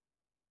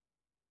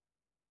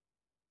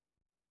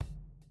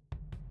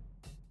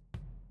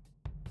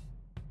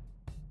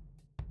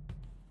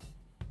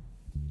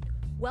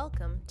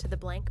Welcome to The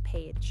Blank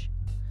Page.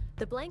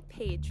 The Blank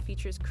Page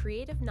features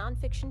creative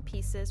nonfiction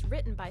pieces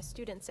written by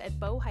students at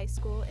Bow High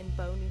School in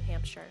Bow, New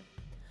Hampshire.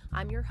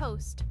 I'm your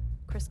host,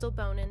 Crystal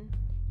Bonin,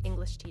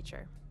 English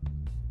teacher.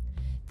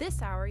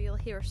 This hour you'll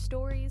hear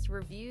stories,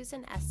 reviews,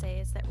 and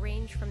essays that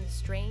range from the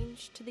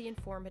strange to the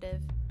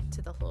informative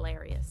to the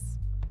hilarious.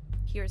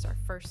 Here's our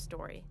first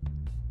story.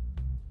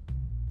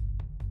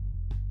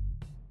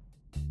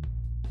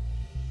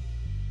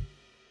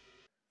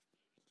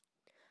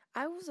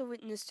 I was a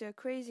witness to a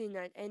crazy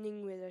night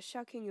ending with a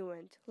shocking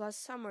event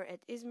last summer at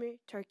Izmir,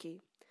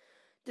 Turkey.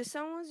 The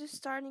sun was just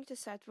starting to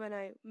set when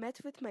I met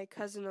with my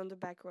cousin on the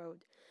back road.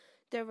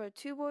 There were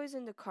two boys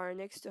in the car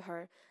next to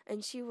her,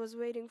 and she was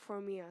waiting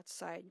for me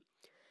outside.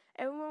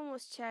 Everyone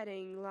was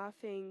chatting,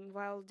 laughing,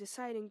 while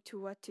deciding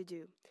what to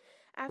do.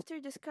 After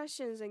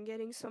discussions and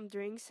getting some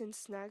drinks and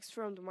snacks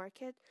from the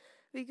market,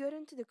 we got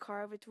into the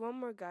car with one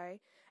more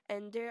guy,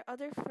 and their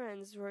other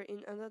friends were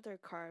in another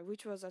car,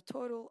 which was a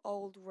total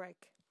old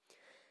wreck.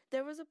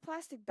 There was a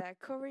plastic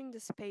bag covering the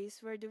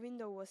space where the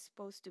window was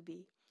supposed to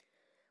be.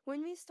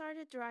 When we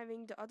started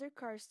driving, the other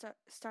car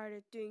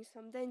started doing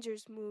some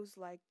dangerous moves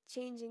like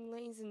changing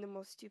lanes in the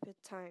most stupid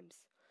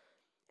times.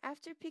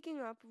 After picking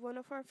up one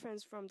of our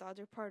friends from the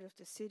other part of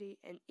the city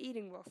and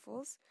eating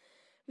waffles,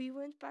 we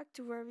went back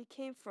to where we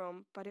came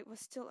from, but it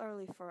was still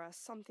early for us,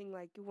 something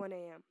like 1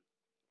 a.m.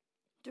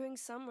 During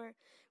summer,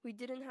 we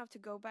didn't have to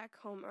go back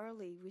home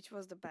early, which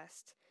was the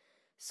best.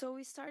 So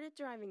we started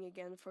driving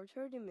again for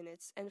 30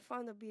 minutes and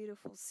found a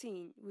beautiful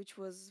scene, which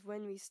was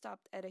when we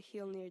stopped at a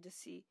hill near the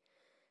sea.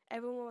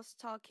 Everyone was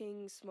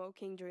talking,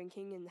 smoking,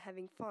 drinking, and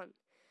having fun.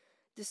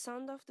 The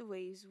sound of the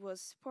waves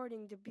was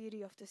supporting the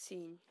beauty of the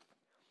scene.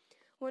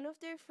 One of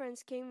their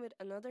friends came with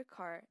another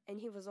car, and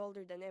he was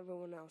older than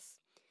everyone else.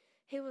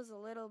 He was a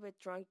little bit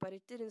drunk, but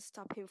it didn't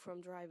stop him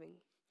from driving.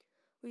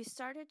 We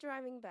started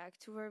driving back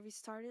to where we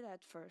started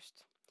at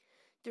first.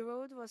 The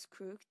road was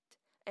crooked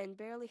and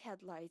barely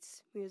had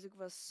lights. Music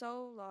was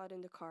so loud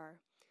in the car.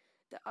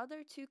 The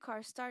other two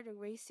cars started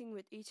racing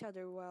with each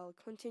other while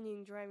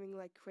continuing driving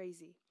like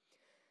crazy.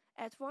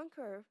 At one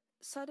curve,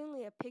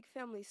 suddenly a pig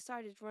family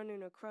started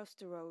running across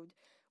the road.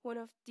 One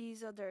of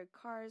these other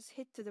cars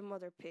hit to the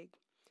mother pig.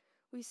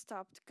 We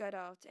stopped, got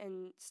out,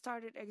 and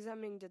started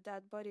examining the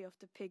dead body of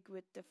the pig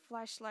with the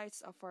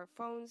flashlights of our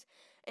phones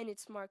and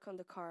its mark on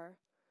the car.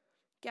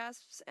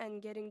 Gasps and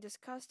getting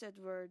disgusted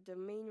were the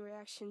main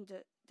reaction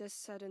to this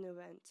sudden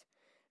event.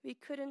 We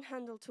couldn't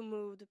handle to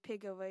move the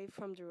pig away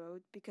from the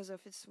road because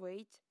of its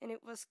weight, and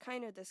it was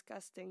kinda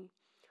disgusting.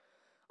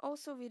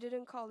 Also, we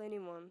didn't call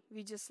anyone.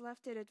 We just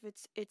left it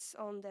with its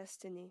own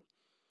destiny.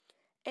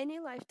 Any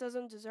life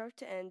doesn't deserve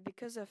to end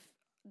because of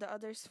the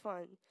other's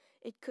fun.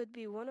 It could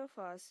be one of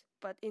us,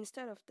 but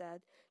instead of that,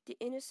 the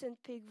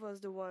innocent pig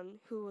was the one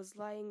who was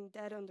lying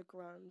dead on the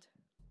ground.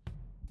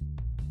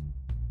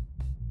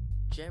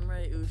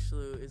 Cemre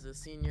Uslu is a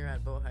senior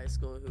at Bow High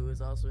School who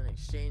is also an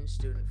exchange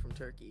student from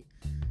Turkey.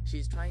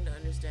 She's trying to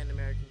understand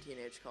American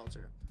teenage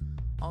culture.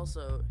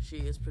 Also, she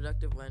is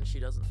productive when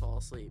she doesn't fall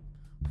asleep.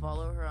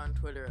 Follow her on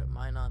Twitter at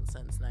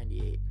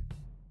mynonsense98.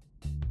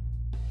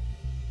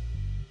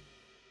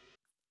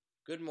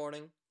 Good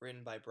Morning,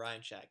 written by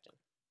Brian Chagnon.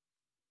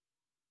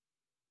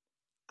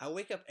 I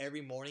wake up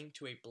every morning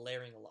to a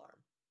blaring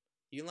alarm.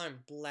 The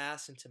alarm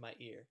blasts into my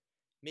ear,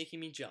 making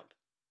me jump.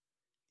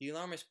 The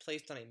alarm is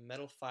placed on a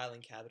metal filing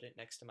cabinet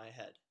next to my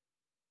head.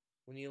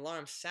 When the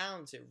alarm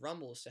sounds, it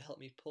rumbles to help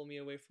me pull me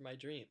away from my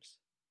dreams.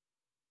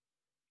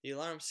 The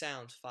alarm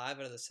sounds 5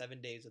 out of the 7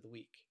 days of the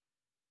week.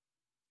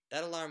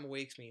 That alarm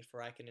wakes me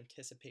for I can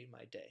anticipate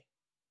my day.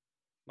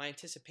 My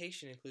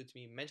anticipation includes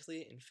me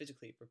mentally and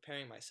physically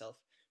preparing myself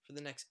for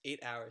the next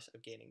 8 hours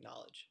of gaining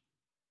knowledge.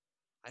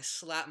 I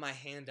slap my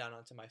hand down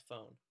onto my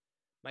phone.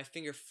 My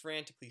finger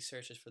frantically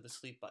searches for the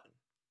sleep button.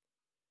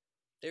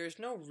 There is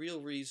no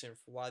real reason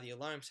for why the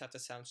alarms have to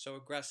sound so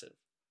aggressive.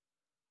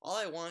 All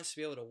I want is to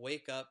be able to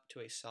wake up to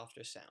a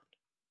softer sound.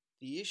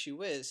 The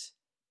issue is,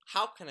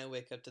 how can I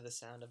wake up to the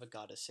sound of a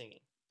goddess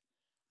singing?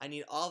 I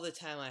need all the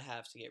time I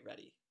have to get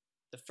ready.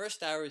 The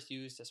first hour is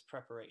used as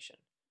preparation.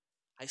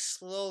 I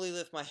slowly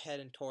lift my head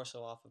and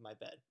torso off of my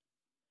bed.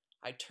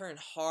 I turn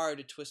hard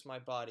to twist my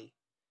body.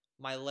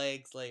 My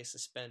legs lay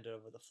suspended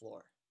over the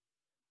floor.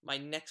 My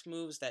next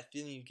move is that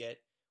feeling you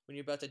get when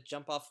you're about to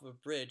jump off of a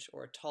bridge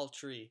or a tall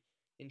tree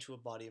into a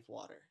body of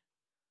water.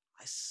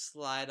 I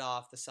slide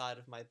off the side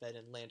of my bed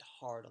and land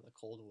hard on the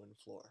cold wooden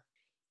floor.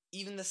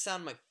 Even the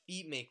sound my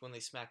feet make when they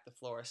smack the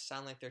floor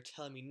sound like they're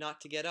telling me not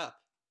to get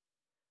up.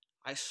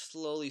 I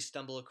slowly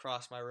stumble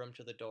across my room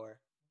to the door.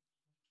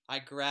 I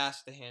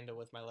grasp the handle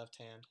with my left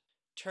hand,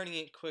 turning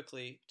it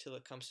quickly till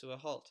it comes to a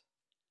halt.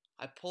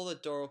 I pull the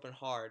door open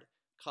hard,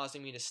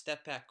 causing me to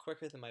step back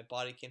quicker than my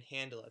body can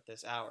handle at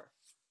this hour.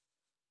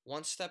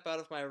 One step out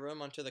of my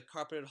room onto the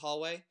carpeted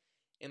hallway,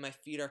 and my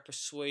feet are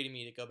persuading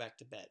me to go back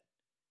to bed.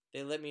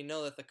 They let me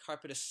know that the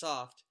carpet is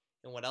soft,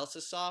 and what else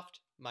is soft?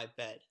 My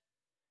bed.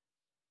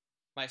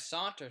 My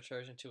saunter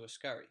turns into a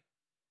scurry.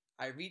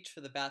 I reach for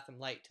the bathroom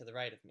light to the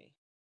right of me.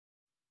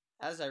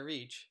 As I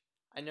reach,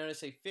 I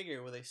notice a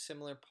figure with a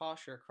similar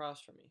posture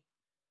across from me.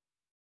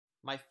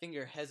 My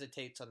finger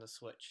hesitates on the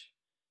switch.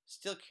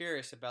 Still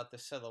curious about the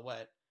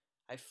silhouette,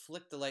 I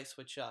flick the light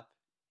switch up,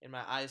 and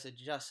my eyes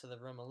adjust to the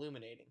room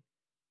illuminating.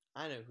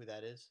 I know who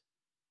that is.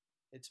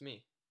 It's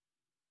me.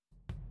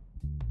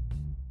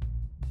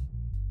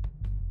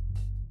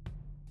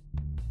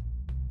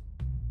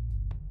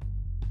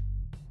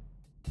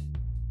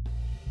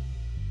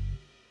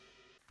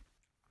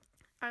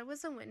 I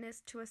was a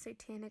witness to a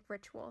satanic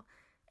ritual.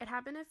 It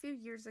happened a few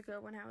years ago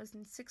when I was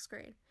in 6th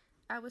grade.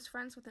 I was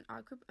friends with an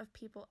odd group of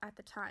people at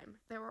the time.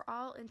 They were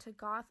all into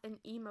goth and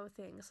emo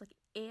things like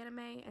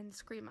anime and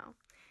screamo.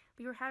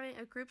 We were having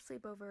a group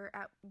sleepover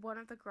at one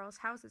of the girls'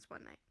 houses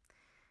one night.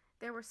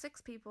 There were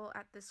 6 people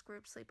at this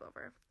group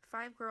sleepover,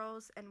 5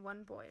 girls and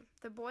 1 boy.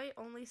 The boy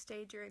only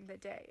stayed during the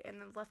day and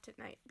then left at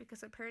night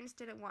because the parents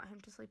didn't want him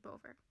to sleep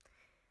over.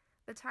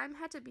 The time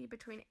had to be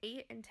between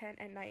 8 and 10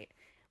 at night.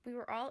 We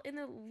were all in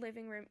the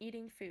living room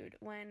eating food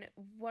when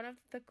one of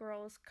the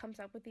girls comes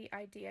up with the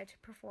idea to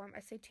perform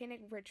a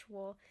satanic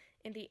ritual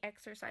in the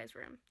exercise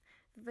room.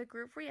 The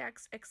group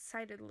reacts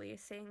excitedly,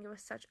 saying it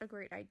was such a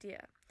great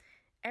idea.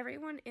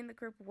 Everyone in the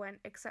group went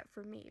except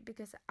for me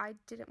because I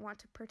didn't want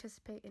to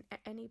participate in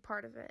any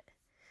part of it.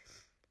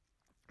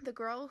 The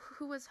girl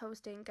who was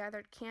hosting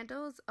gathered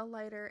candles, a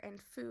lighter,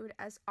 and food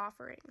as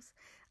offerings.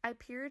 I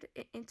peered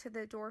into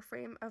the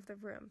doorframe of the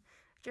room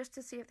just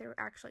to see if they were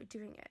actually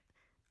doing it.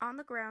 On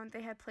the ground,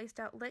 they had placed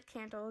out lit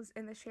candles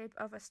in the shape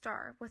of a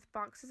star, with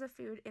boxes of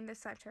food in the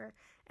center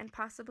and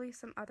possibly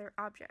some other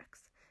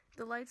objects.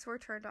 The lights were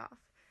turned off.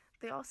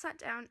 They all sat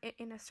down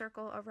in a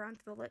circle around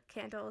the lit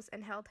candles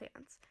and held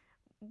hands.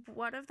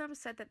 One of them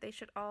said that they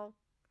should all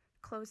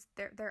close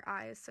their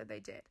eyes, so they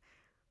did.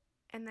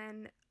 And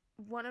then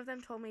one of them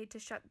told me to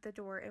shut the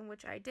door, in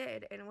which I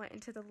did, and went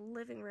into the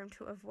living room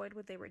to avoid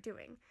what they were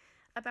doing.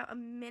 About a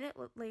minute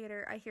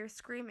later, I hear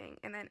screaming,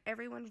 and then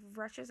everyone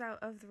rushes out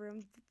of the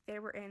room they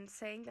were in,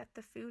 saying that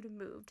the food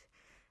moved.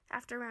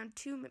 After around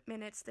 2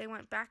 minutes, they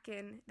went back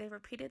in. They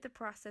repeated the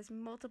process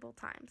multiple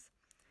times.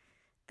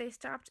 They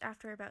stopped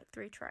after about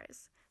 3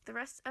 tries. The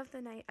rest of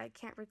the night I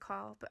can't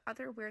recall, but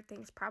other weird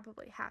things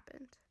probably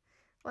happened.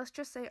 Let's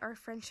just say our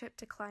friendship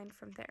declined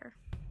from there.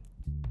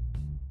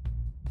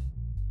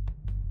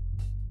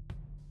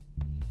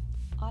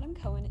 Autumn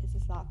Cohen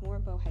is a sophomore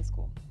at Bow High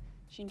School.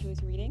 She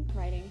enjoys reading,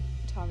 writing,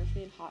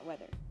 photography, and hot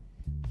weather.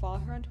 Follow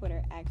her on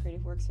Twitter at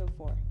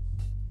CreativeWorks04.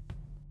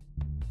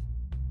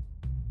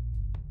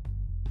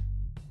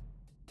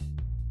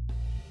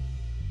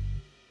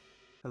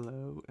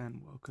 Hello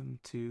and welcome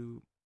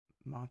to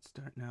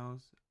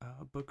Dartnell's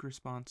book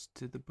response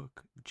to the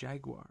book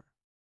Jaguar.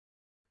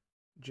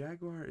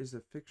 Jaguar is a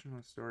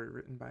fictional story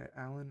written by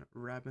Alan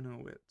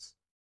Rabinowitz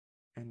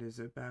and is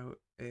about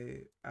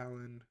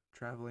Alan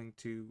traveling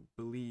to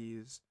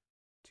Belize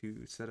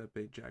to set up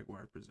a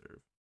jaguar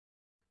preserve.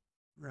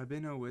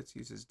 Rabinowitz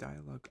uses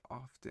dialogue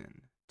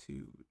often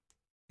to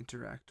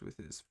interact with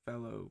his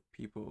fellow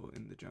people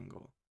in the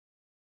jungle.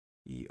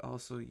 He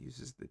also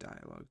uses the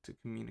dialogue to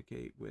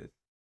communicate with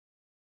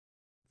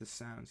the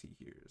sounds he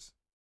hears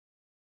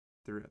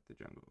throughout the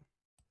jungle.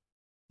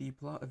 The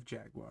plot of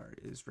Jaguar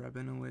is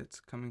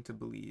Rabinowitz coming to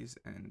Belize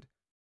and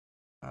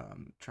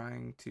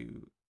trying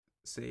to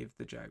save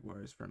the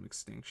jaguars from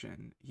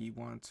extinction. He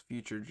wants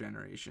future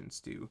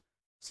generations to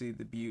see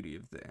the beauty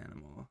of the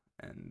animal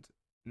and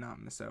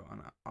not miss out on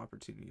an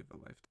opportunity of a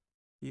lifetime.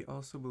 He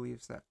also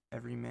believes that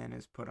every man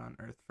is put on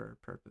earth for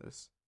a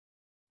purpose,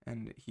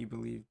 and he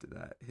believed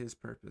that his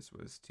purpose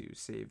was to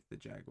save the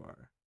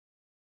jaguar,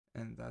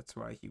 and that's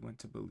why he went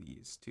to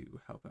Belize to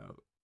help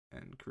out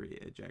and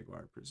create a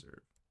jaguar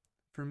preserve.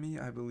 For me,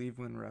 I believe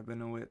when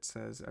Rabinowitz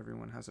says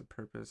everyone has a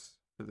purpose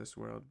for this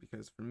world,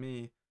 because for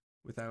me,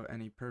 without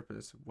any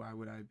purpose, why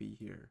would I be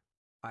here?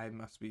 I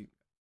must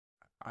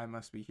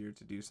be here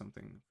to do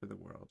something for the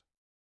world,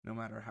 no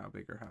matter how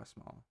big or how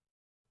small.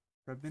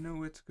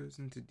 Rabinowitz goes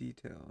into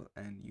detail,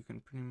 and you can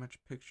pretty much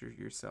picture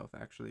yourself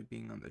actually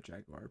being on the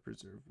jaguar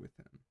preserve with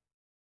him.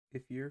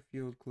 If your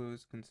field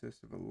clothes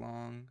consist of a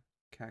long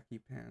khaki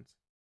pants,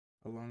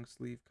 a long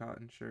sleeve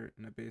cotton shirt,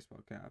 and a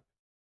baseball cap,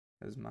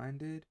 as mine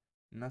did,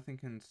 nothing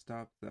can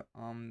stop the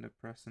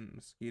omnipresent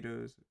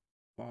mosquitoes,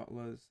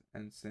 botlas,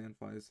 and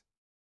sandflies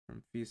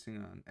from feasting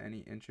on any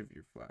inch of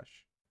your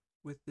flesh.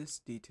 With this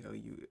detail,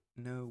 you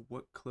know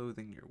what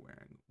clothing you're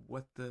wearing,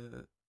 what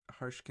the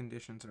harsh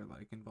conditions are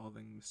like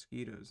involving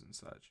mosquitoes and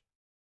such,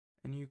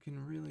 and you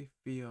can really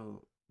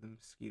feel the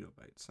mosquito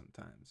bites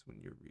sometimes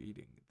when you're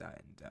reading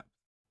that in depth.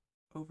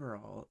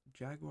 Overall,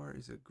 Jaguar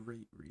is a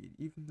great read.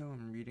 Even though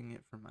I'm reading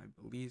it for my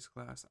Belize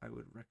class, I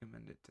would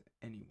recommend it to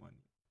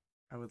anyone.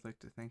 I would like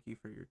to thank you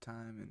for your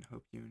time and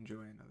hope you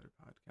enjoy another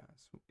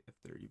podcast, if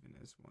there even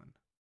is one.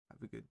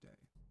 Have a good day.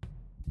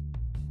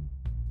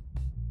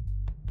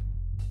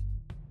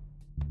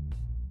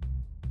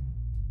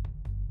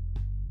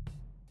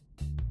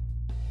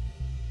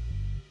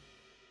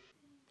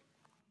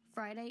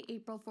 Friday,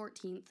 April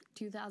 14th,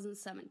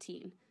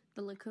 2017,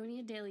 the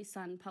Laconia Daily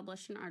Sun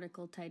published an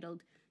article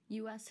titled,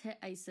 U.S. hit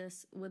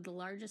ISIS with the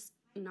largest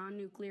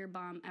non-nuclear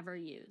bomb ever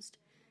used.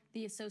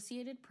 The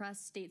Associated Press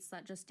states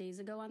that just days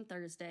ago on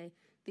Thursday,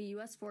 the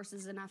U.S.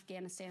 forces in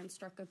Afghanistan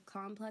struck a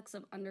complex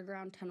of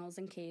underground tunnels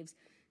and caves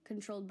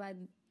controlled by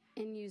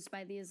and used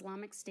by the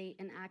Islamic State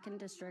in Akin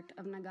district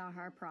of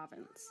Nangarhar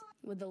province,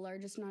 with the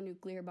largest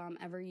non-nuclear bomb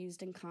ever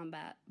used in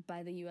combat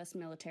by the U.S.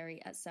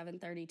 military at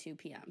 7:32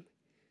 p.m.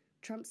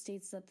 Trump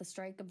states that the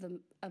strike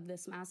of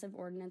this massive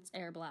ordnance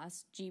air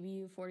blast,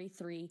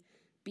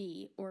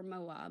 GBU-43B, or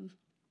MOAB,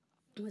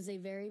 was a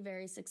very,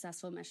 very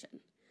successful mission.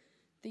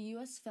 The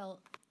U.S.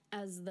 felt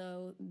as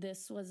though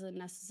this was a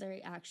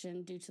necessary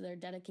action due to their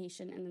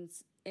dedication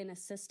in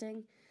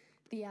assisting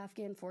the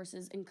Afghan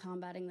forces in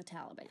combating the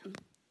Taliban.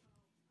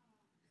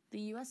 The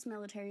U.S.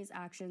 military's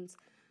actions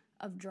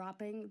of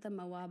dropping the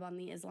MOAB on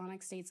the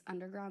Islamic State's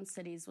underground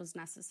cities was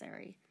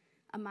necessary.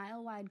 A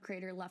mile-wide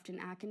crater left in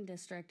Akin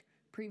district,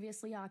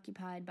 previously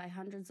occupied by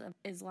hundreds of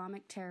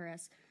Islamic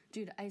terrorists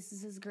due to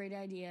ISIS's great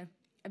idea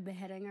of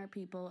beheading our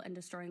people and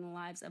destroying the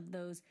lives of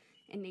those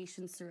in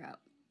nations throughout.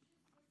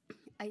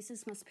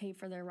 ISIS must pay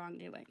for their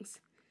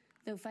wrongdoings.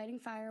 Though fighting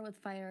fire with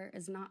fire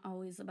is not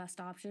always the best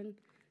option,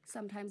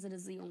 sometimes it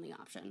is the only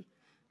option.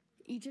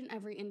 Each and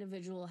every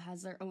individual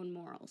has their own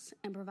morals,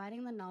 and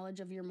providing the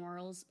knowledge of your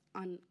morals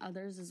on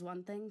others is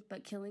one thing,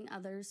 but killing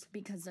others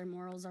because their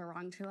morals are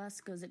wrong to us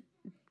goes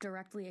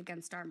directly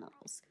against our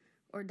morals.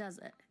 Or does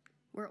it?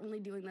 We're only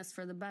doing this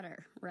for the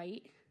better,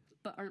 right?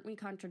 But aren't we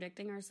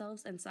contradicting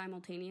ourselves and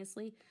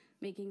simultaneously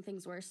making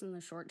things worse in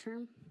the short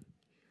term?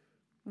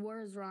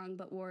 War is wrong,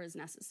 but war is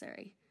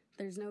necessary.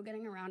 There's no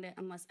getting around it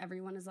unless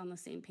everyone is on the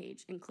same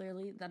page, and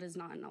clearly that is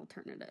not an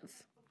alternative.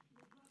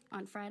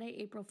 On Friday,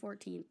 April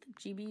 14th,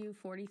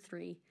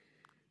 GBU-43,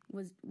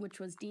 which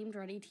was deemed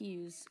ready to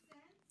use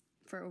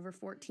for over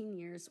 14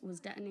 years, was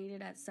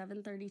detonated at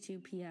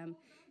 7:32 p.m.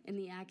 in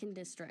the Akin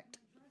district.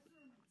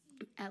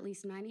 At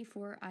least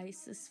 94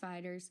 ISIS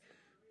fighters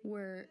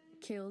were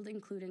killed,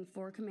 including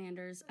 4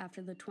 commanders,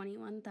 after the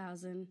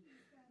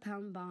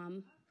 21,000-pound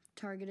bomb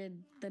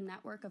targeted the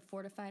network of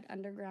fortified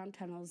underground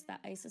tunnels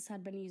that ISIS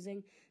had been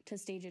using to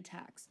stage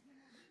attacks.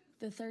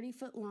 The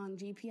 30-foot-long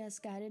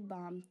GPS-guided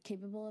bomb,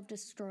 capable of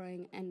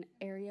destroying an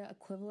area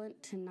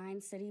equivalent to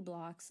 9 city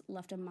blocks,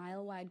 left a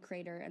mile-wide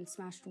crater and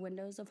smashed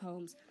windows of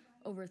homes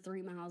over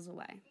 3 miles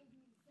away.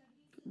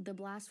 The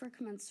blasts were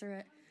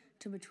commensurate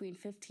to between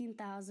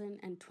 15,000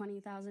 and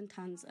 20,000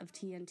 tons of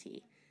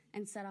TNT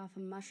and set off a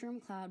mushroom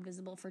cloud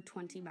visible for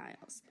 20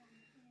 miles.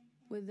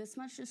 With this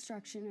much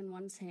destruction in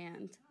one's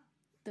hand,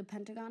 the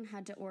Pentagon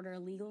had to order a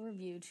legal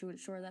review to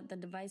ensure that the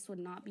device would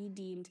not be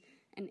deemed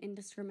an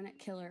indiscriminate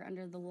killer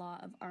under the law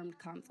of armed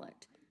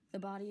conflict, the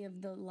body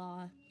of the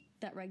law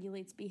that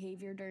regulates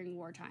behavior during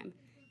wartime.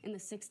 In the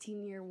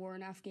 16-year war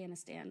in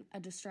Afghanistan, a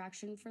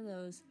distraction for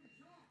those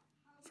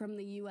from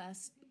the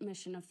U.S.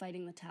 mission of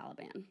fighting the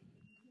Taliban.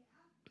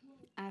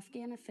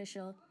 Afghan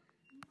official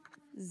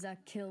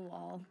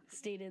Zakilwal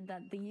stated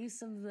that the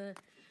use of the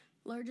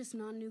largest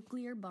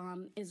non-nuclear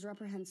bomb is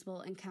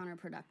reprehensible and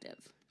counterproductive,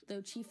 though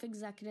Chief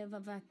Executive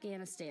of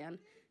Afghanistan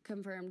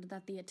confirmed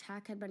that the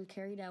attack had been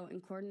carried out in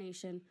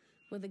coordination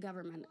with the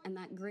government and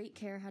that great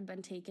care had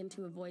been taken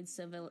to avoid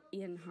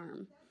civilian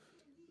harm.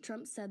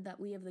 Trump said that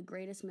we have the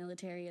greatest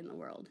military in the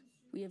world.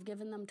 We have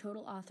given them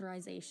total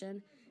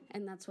authorization,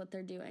 and that's what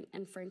they're doing,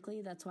 and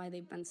frankly, that's why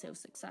they've been so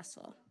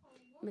successful.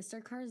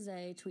 Mr.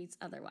 Karzai tweets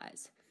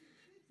otherwise.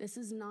 This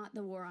is not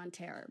the war on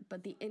terror,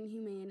 but the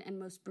inhumane and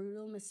most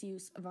brutal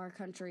misuse of our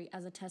country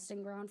as a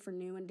testing ground for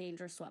new and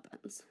dangerous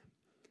weapons.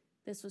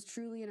 This was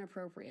truly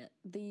inappropriate.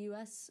 The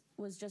U.S.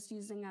 was just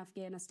using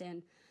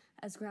Afghanistan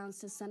as grounds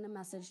to send a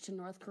message to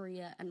North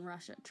Korea and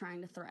Russia,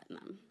 trying to threaten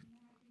them.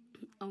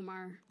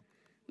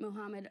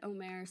 Mohammed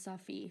Omer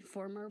Safi,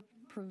 former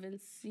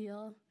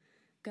provincial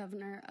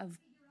governor of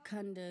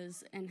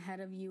Kunduz and head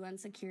of UN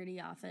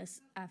Security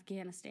Office,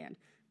 Afghanistan,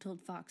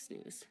 told Fox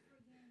News.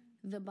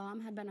 The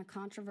bomb had been a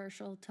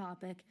controversial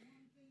topic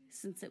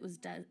since it was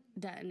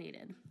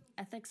detonated.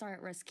 Ethics are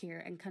at risk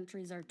here, and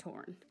countries are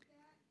torn.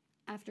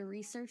 After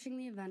researching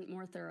the event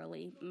more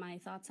thoroughly, my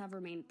thoughts have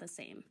remained the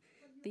same.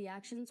 The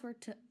actions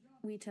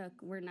we took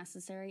were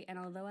necessary, and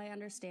although I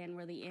understand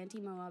where the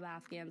anti-MOAB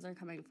Afghans are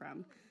coming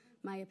from,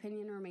 my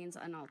opinion remains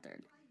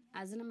unaltered.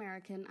 As an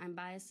American, I'm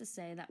biased to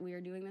say that we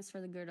are doing this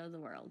for the good of the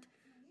world,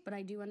 but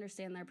I do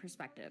understand their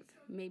perspective.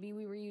 Maybe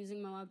we were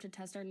using MOAB to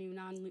test our new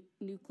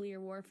non-nuclear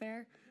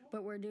warfare,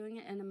 but we're doing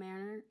it in a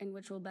manner in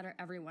which will better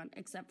everyone,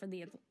 except for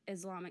the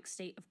Islamic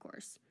State, of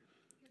course.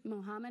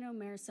 Mohammed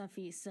Omer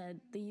Safi said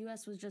the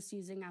U.S. was just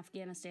using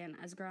Afghanistan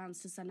as grounds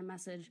to send a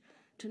message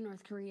to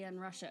North Korea and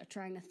Russia,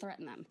 trying to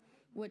threaten them,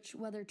 which,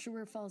 whether true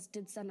or false,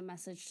 did send a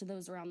message to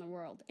those around the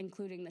world,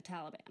 including the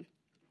Taliban.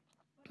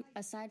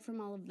 Aside from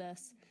all of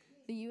this,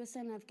 the U.S.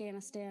 and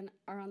Afghanistan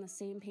are on the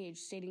same page,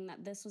 stating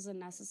that this was a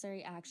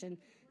necessary action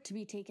to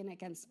be taken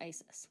against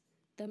ISIS.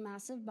 The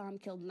massive bomb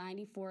killed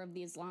 94 of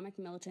the Islamic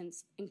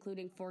militants,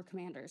 including 4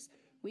 commanders,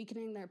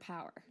 weakening their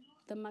power.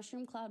 The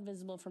mushroom cloud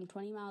visible from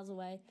 20 miles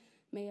away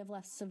may have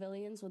left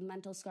civilians with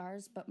mental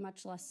scars, but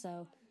much less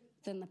so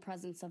than the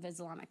presence of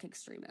Islamic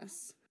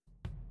extremists.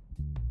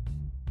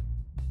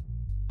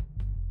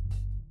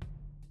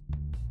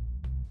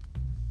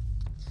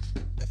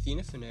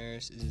 Athina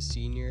Fanaras is a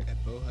senior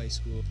at Bow High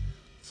School.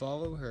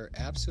 Follow her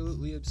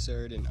absolutely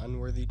absurd and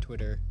unworthy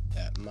Twitter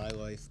at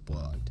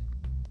MyLifeBlonde.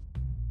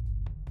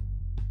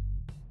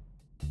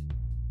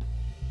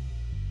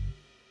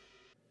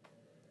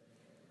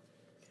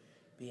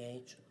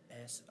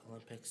 BHS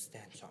Olympics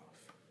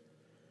Dance-Off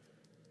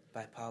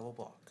by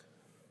Pavel.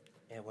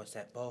 It was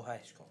at Bow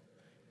High School.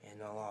 In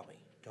the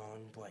lobby,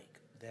 during break,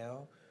 there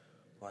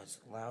was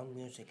loud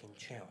music and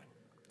cheering.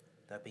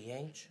 The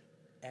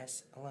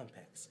BHS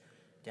Olympics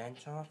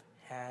Dance-Off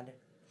had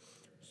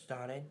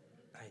started.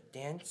 I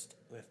danced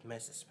with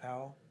Mrs.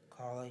 Powell,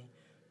 Carly,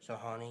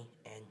 Sohani,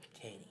 and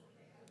Katie.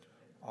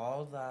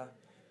 All the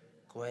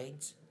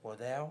grades were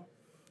there,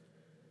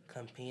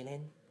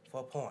 competing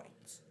for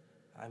points.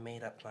 I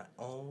made up my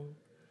own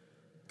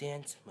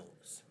dance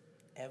moves.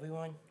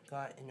 Everyone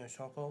got in a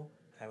circle.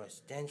 I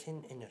was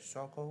dancing in a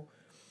circle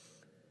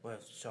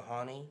with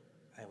Sohani.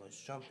 I was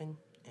jumping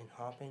and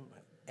hopping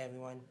with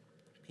everyone.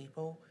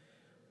 People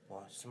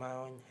were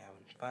smiling,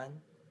 having fun.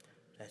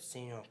 The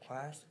senior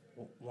class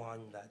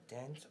won the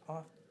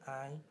dance-off.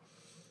 I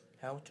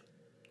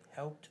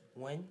helped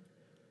win.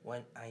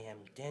 When I am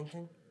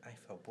dancing, I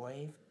feel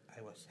brave.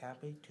 I was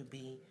happy to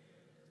be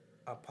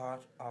a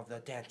part of the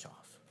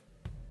dance-off.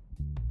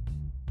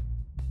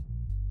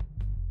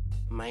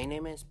 My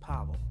name is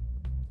Pavel.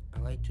 I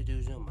like to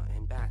do Zumba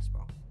and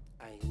basketball.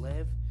 I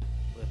live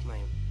with my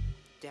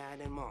dad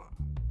and mom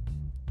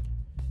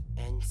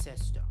and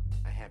sister.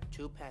 I have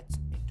 2 pets,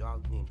 a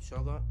dog named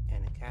Sugar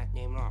and a cat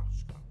named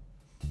Oscar.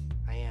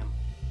 I am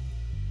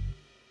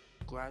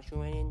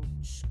graduating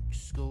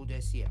school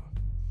this year.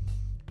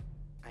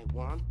 I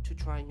want to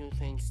try new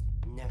things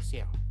next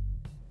year.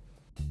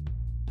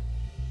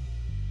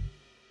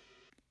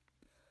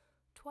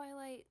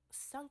 Twilight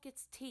sunk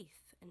its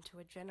teeth into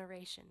a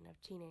generation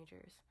of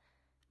teenagers,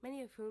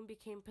 many of whom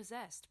became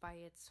possessed by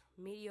its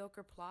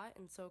mediocre plot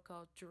and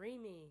so-called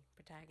dreamy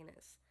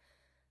protagonists.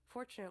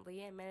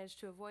 Fortunately, I managed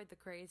to avoid the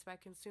craze by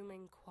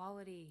consuming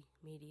quality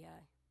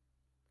media.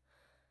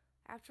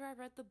 After I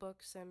read the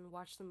books and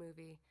watched the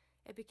movie,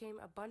 it became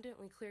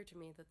abundantly clear to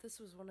me that this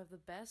was one of the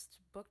best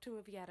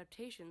book-to-movie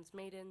adaptations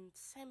made in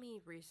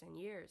semi-recent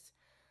years.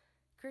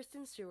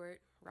 Kristen Stewart,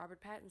 Robert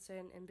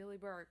Pattinson, and Billy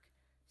Burke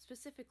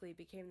specifically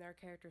became their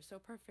characters so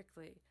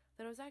perfectly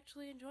that I was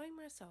actually enjoying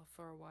myself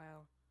for a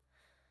while.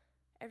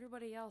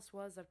 Everybody else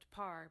was up to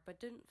par, but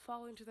didn't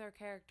fall into their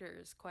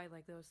characters quite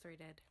like those 3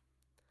 did.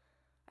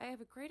 I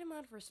have a great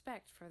amount of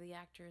respect for the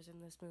actors in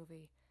this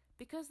movie,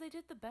 because they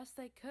did the best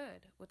they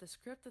could with the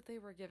script that they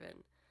were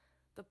given.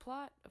 The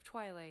plot of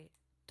Twilight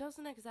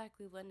doesn't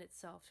exactly lend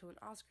itself to an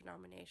Oscar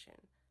nomination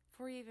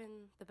for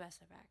even the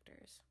best of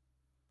actors.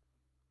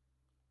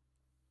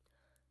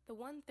 The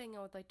one thing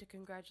I would like to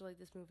congratulate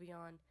this movie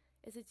on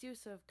is its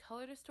use of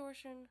color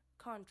distortion,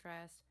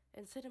 contrast,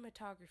 and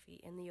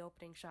cinematography in the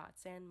opening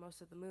shots and most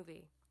of the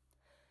movie.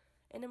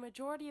 In a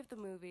majority of the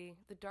movie,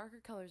 the darker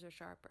colors are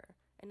sharper,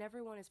 and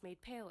everyone is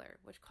made paler,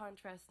 which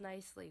contrasts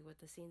nicely with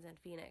the scenes in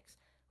Phoenix,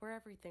 where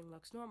everything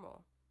looks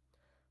normal.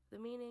 The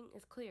meaning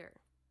is clear.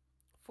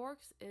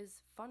 Forks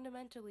is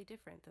fundamentally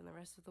different than the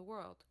rest of the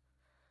world.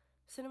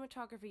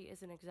 Cinematography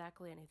isn't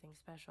exactly anything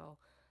special,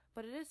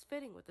 but it is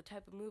fitting with the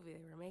type of movie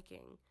they were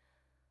making.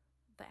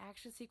 The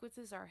action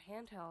sequences are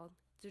handheld,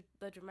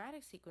 the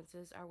dramatic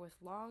sequences are with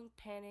long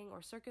panning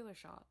or circular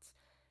shots,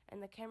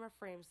 and the camera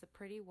frames the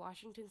pretty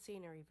Washington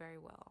scenery very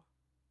well.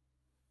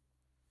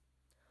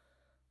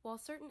 While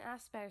certain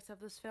aspects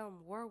of this film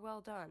were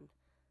well done,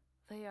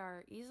 they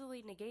are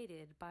easily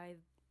negated by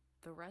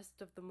the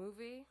rest of the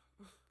movie.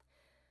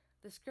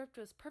 The script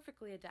was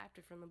perfectly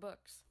adapted from the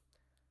books,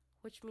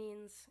 which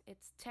means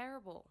it's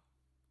terrible.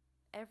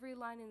 Every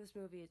line in this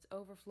movie is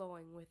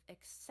overflowing with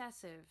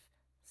excessive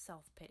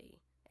self-pity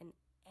and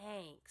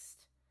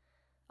angst.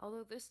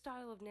 Although this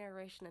style of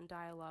narration and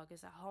dialogue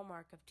is a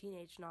hallmark of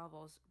teenage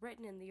novels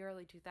written in the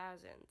early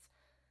 2000s,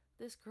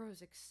 this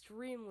grows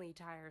extremely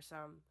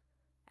tiresome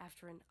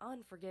after an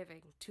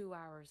unforgiving 2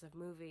 hours of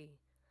movie.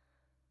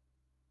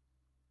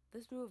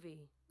 This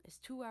movie is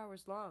 2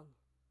 hours long,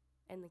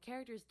 and the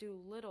characters do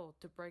little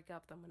to break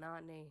up the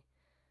monotony.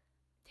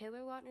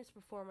 Taylor Lautner's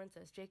performance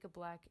as Jacob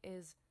Black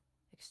is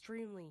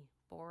extremely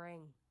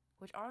boring,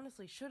 which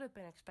honestly should have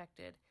been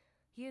expected.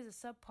 He is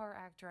a subpar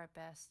actor at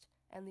best,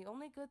 and the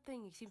only good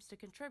thing he seems to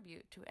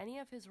contribute to any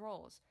of his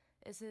roles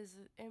is his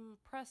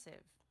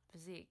impressive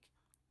physique.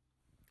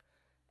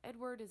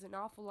 Edward is an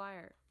awful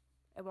liar,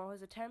 and while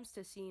his attempts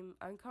to seem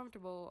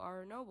uncomfortable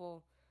are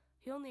noble,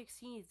 he only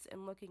exceeds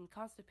in looking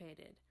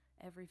constipated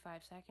every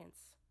 5 seconds.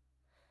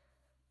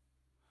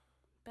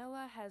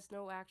 Bella has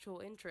no actual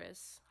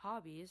interests,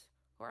 hobbies,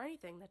 or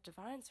anything that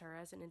defines her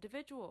as an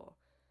individual,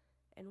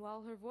 and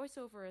while her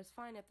voiceover is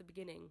fine at the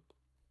beginning,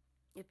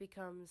 it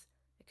becomes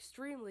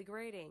extremely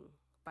grating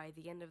by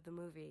the end of the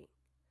movie.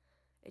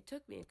 It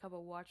took me a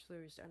couple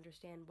watch-throughs to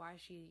understand why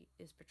she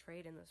is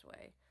portrayed in this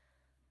way.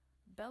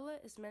 Bella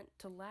is meant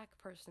to lack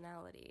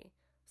personality,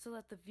 so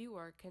that the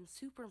viewer can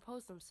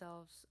superimpose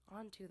themselves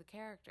onto the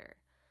character.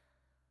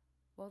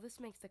 While this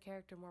makes the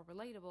character more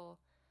relatable,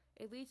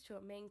 It leads to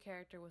a main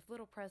character with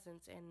little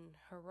presence in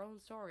her own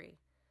story.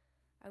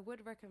 I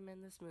would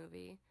recommend this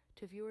movie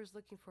to viewers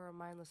looking for a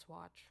mindless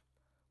watch.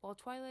 While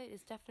Twilight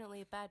is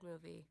definitely a bad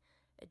movie,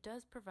 it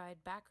does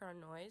provide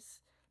background noise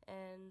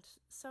and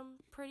some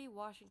pretty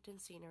Washington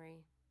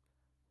scenery.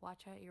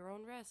 Watch at your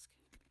own risk.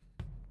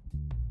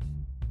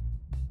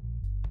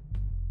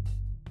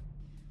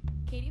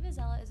 Katie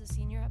Vozzella is a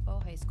senior at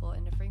Bow High School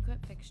and a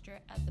frequent fixture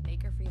at the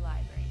Baker Free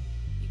Library.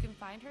 You can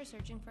find her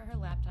searching for her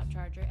laptop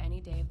charger any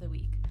day of the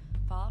week.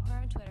 Follow her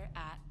on Twitter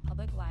at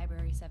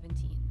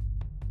publiclibrary17.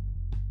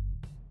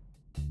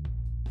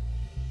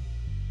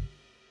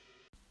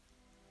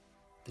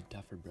 The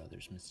Duffer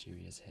Brothers'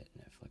 mysterious hit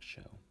Netflix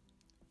show,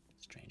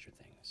 Stranger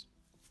Things.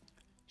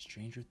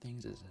 Stranger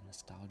Things is a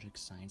nostalgic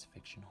science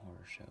fiction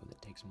horror show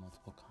that takes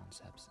multiple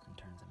concepts and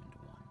turns them into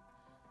one.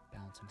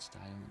 Balancing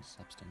style and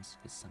substance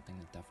is something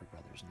the Duffer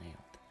Brothers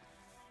nailed.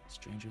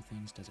 Stranger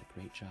Things does a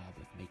great job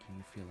of making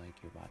you feel like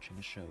you're watching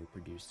a show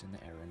produced in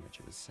the era in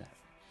which it was set.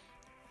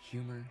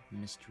 Humor,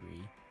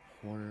 mystery,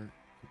 horror,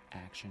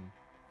 action,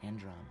 and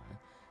drama,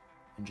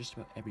 and just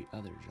about every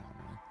other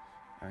genre,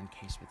 are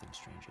encased within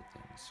Stranger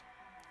Things,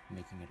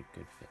 making it a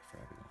good fit for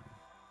everyone.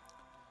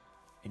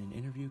 In an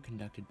interview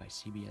conducted by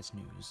CBS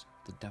News,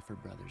 the Duffer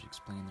Brothers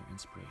explained their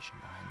inspiration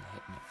behind the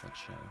hit Netflix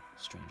show,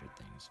 Stranger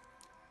Things.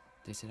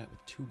 They set out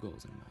with two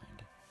goals in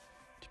mind: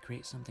 to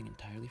create something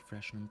entirely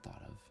fresh and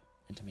unthought of,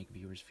 and to make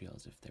viewers feel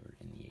as if they were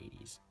in the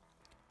 80s.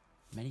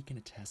 Many can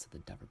attest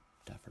that the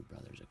Duffer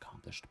Brothers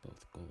accomplished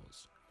both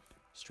goals.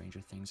 Stranger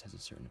Things has a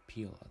certain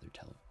appeal other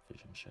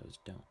television shows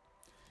don't.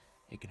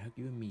 It can hook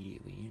you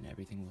immediately and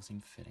everything will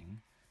seem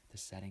fitting, the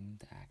setting,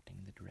 the acting,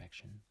 the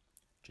direction,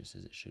 just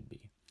as it should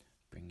be,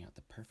 bringing out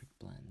the perfect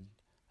blend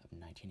of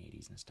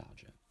 1980s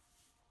nostalgia.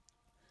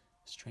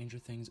 Stranger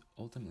Things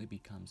ultimately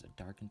becomes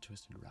a dark and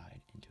twisted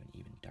ride into an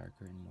even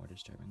darker and more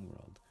disturbing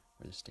world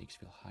where the stakes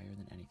feel higher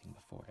than anything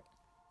before it,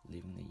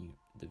 leaving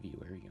the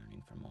viewer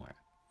yearning for more.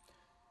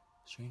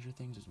 Stranger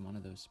Things is one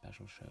of those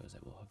special shows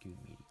that will hook you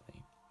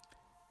immediately.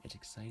 Its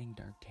exciting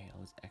dark tale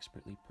is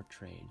expertly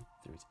portrayed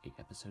through its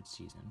 8-episode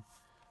season.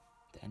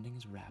 The ending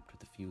is wrapped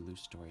with a few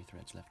loose story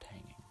threads left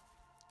hanging.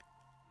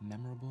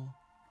 Memorable,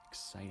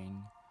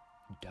 exciting,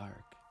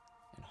 dark,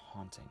 and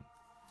haunting,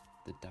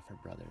 the Duffer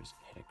Brothers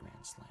hit a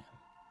grand slam.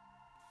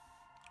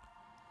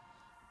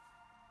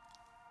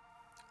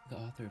 The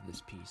author of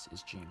this piece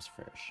is James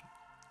Fersch.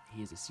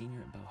 He is a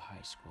senior at Bow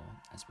High School,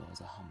 as well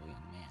as a humble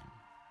young man.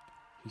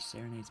 He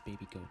serenades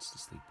baby goats to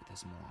sleep with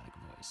his melodic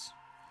voice.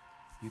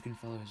 You can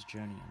follow his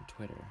journey on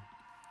Twitter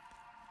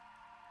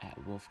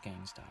at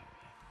Wolfgang's Diary.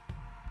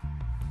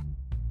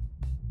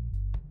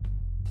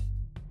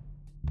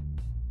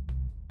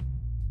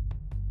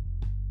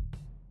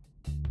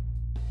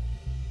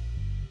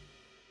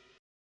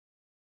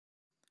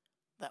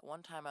 That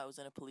One Time I Was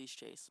in a Police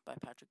Chase by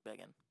Patrick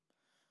Beggan.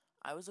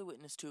 I was a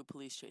witness to a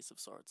police chase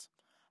of sorts.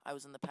 I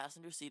was in the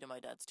passenger seat of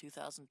my dad's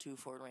 2002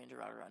 Ford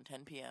Ranger out around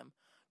 10 p.m.,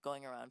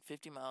 going around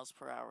 50 miles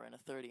per hour in a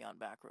 30 on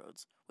back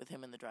roads, with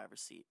him in the driver's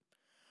seat.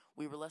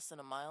 We were less than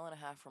a mile and a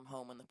half from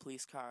home when the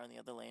police car in the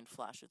other lane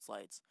flashed its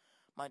lights.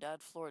 My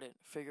dad floored it,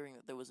 figuring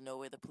that there was no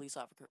way the police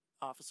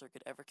officer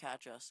could ever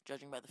catch us,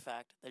 judging by the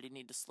fact that he'd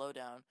need to slow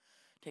down,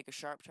 take a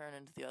sharp turn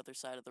into the other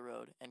side of the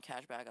road, and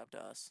catch back up to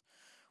us.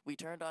 We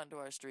turned onto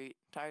our street,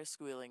 tires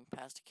squealing,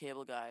 past a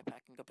cable guy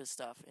packing up his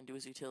stuff into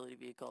his utility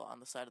vehicle on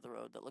the side of the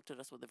road that looked at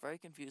us with a very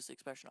confused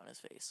expression on his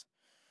face.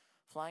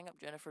 Flying up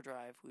Jennifer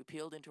Drive, we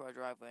peeled into our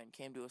driveway and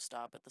came to a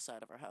stop at the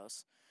side of our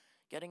house.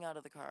 Getting out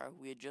of the car,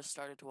 we had just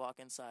started to walk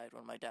inside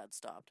when my dad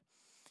stopped.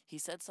 He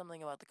said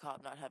something about the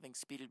cop not having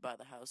speeded by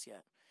the house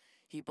yet.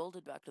 He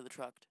bolted back to the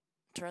truck,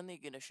 turned the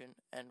ignition,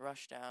 and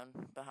rushed down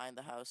behind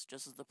the house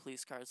just as the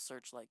police car's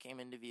searchlight came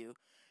into view,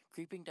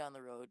 creeping down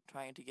the road,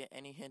 trying to get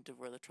any hint of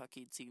where the truck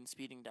he'd seen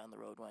speeding down the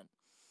road went.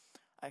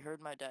 I heard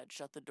my dad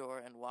shut the door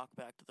and walk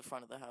back to the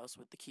front of the house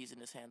with the keys in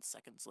his hand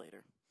seconds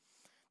later.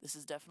 This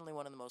is definitely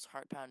one of the most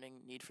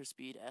heart-pounding, Need for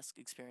Speed-esque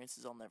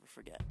experiences I'll never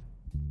forget.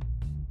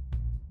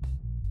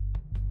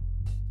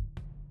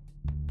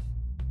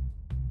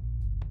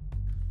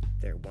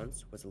 There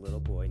once was a little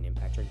boy named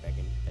Patrick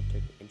Beggan that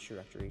took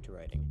introductory to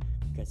writing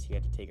because he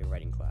had to take a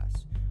writing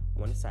class.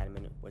 One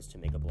assignment was to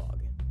make a blog.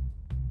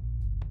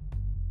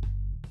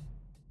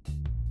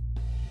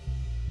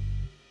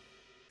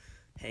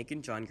 Hank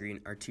and John Green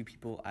are two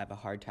people I have a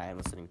hard time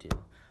listening to,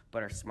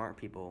 but are smart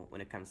people when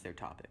it comes to their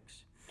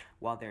topics.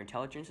 While their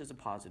intelligence is a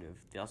positive,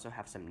 they also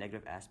have some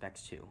negative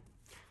aspects too.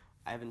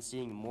 I have been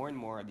seeing more and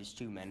more of these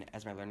two men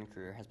as my learning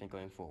career has been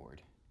going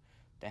forward.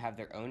 They have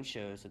their own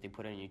shows that they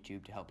put on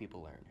YouTube to help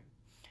people learn.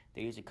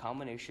 They use a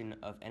combination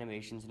of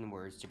animations and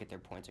words to get their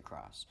points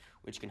across,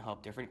 which can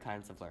help different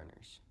kinds of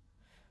learners.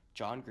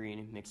 John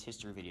Green makes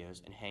history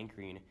videos and Hank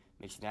Green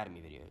makes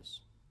anatomy videos.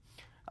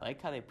 I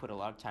like how they put a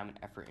lot of time and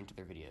effort into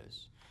their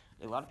videos.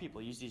 A lot of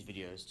people use these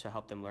videos to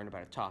help them learn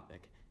about a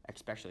topic,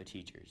 especially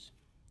teachers.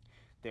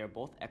 They are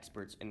both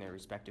experts in their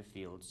respective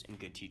fields and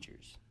good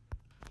teachers.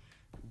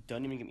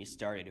 Don't even get me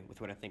started with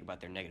what I think about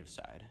their negative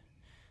side.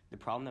 The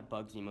problem that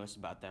bugs me most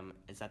about them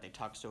is that they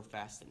talk so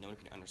fast that no one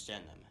can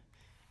understand them.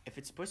 If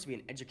it's supposed to be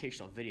an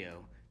educational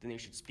video, then they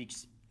should speak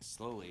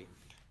slowly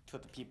to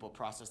let the people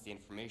process the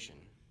information.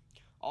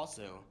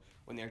 Also,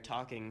 when they're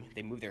talking,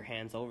 they move their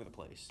hands all over the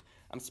place.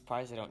 I'm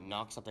surprised they don't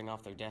knock something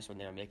off their desk when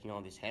they're making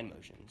all these hand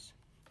motions.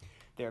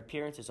 Their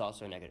appearance is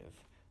also negative.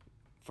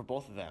 For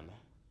both of them,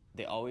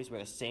 they always wear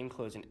the same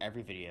clothes in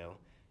every video,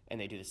 and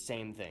they do the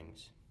same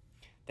things.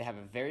 They have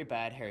a very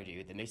bad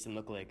hairdo that makes them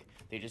look like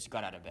they just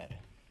got out of bed.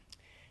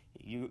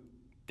 You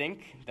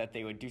think that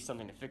they would do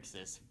something to fix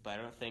this, but I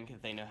don't think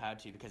that they know how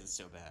to because it's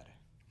so bad.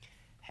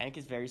 Hank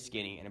is very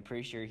skinny, and I'm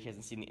pretty sure he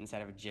hasn't seen the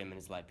inside of a gym in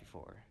his life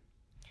before.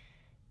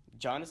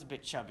 John is a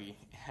bit chubby.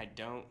 I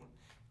don't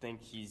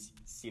think he's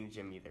seen a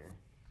gym either.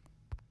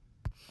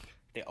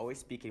 They always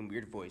speak in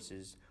weird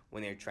voices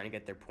when they're trying to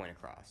get their point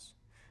across,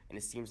 and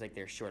it seems like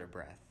they're short of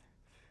breath.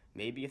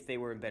 Maybe if they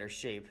were in better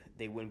shape,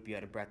 they wouldn't be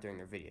out of breath during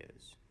their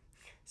videos.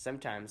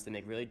 Sometimes they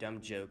make really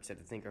dumb jokes that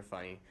they think are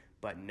funny,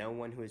 but no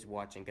one who is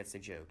watching gets the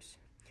jokes.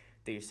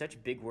 They use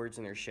such big words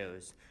in their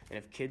shows, and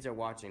if kids are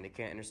watching, they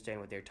can't understand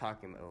what they're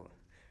talking about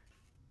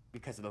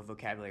because of the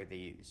vocabulary they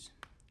use.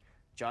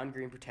 John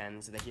Green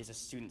pretends that he is a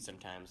student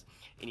sometimes,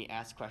 and he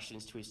asks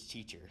questions to his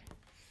teacher.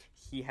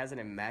 He has an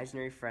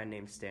imaginary friend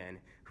named Stan,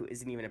 who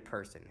isn't even a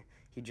person.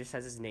 He just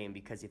has his name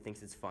because he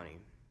thinks it's funny.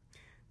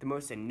 The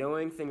most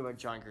annoying thing about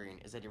John Green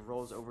is that he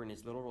rolls over in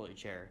his little rolly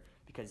chair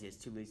because he is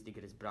too lazy to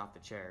get his butt off the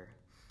chair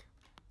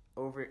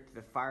over to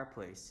the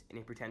fireplace, and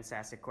he pretends to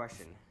ask a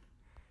question.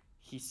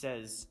 He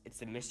says it's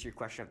the mystery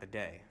question of the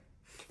day,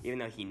 even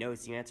though he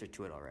knows the answer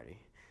to it already.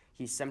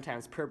 He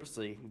sometimes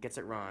purposely gets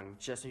it wrong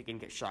just so he can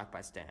get shocked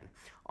by Stan.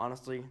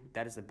 Honestly,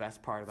 that is the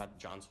best part about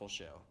John's whole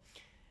show.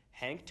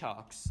 Hank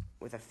talks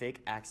with a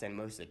fake accent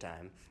most of the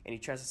time, and he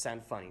tries to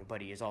sound funny,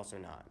 but he is also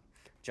not,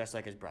 just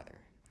like his brother.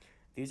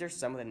 These are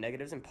some of the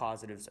negatives and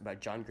positives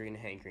about John Green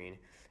and Hank Green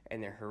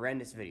and their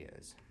horrendous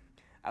videos.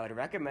 I would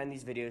recommend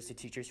these videos to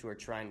teachers who are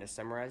trying to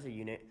summarize a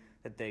unit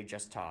that they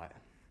just taught.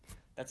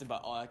 That's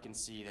about all I can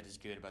see that is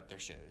good about their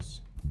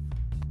shows.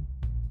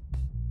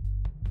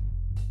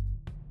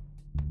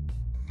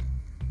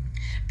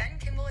 Ben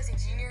Kimball is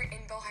a junior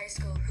in Bow High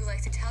School who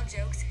likes to tell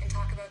jokes and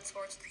talk about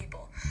sports with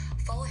people.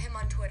 Follow him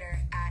on Twitter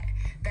at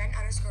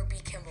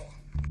Ben_B_Kimball.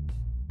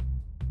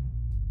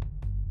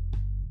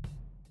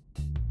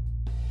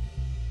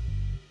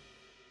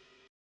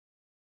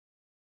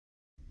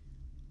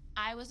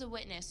 I was a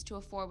witness to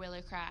a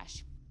four-wheeler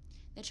crash.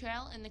 The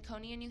trail in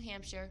Laconia, New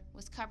Hampshire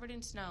was covered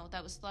in snow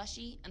that was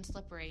slushy and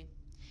slippery.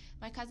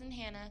 My cousin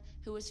Hannah,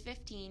 who was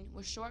 15,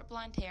 with short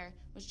blonde hair,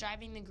 was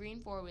driving the green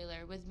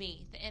four-wheeler with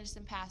me, the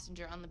innocent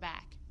passenger, on the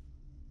back.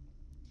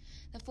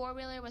 The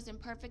four-wheeler was in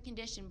perfect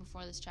condition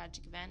before this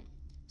tragic event.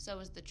 So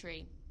was the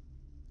tree.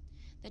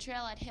 The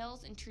trail had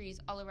hills and trees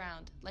all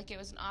around, like it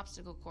was an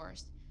obstacle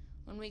course.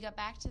 When we got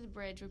back to the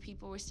bridge where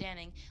people were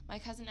standing, my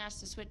cousin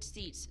asked to switch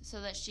seats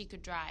so that she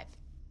could drive.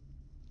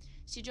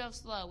 She drove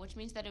slow, which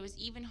means that it was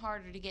even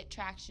harder to get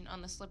traction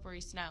on the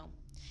slippery snow.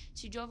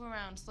 She drove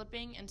around,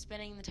 slipping and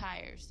spinning the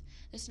tires.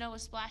 The snow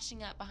was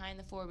splashing up behind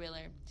the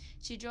four-wheeler.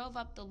 She drove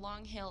up the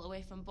long hill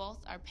away from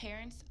both our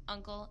parents,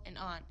 uncle, and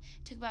aunt.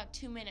 It took about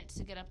 2 minutes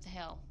to get up the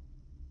hill.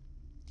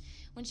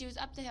 When she was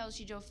up the hill,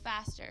 she drove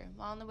faster.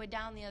 While on the way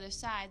down the other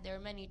side, there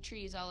were many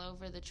trees all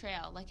over the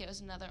trail, like it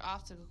was another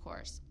obstacle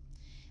course.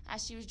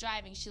 As she was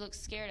driving, she looked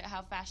scared at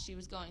how fast she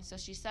was going, so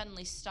she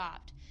suddenly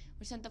stopped,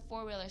 which sent the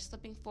four-wheeler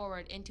slipping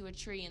forward into a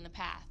tree in the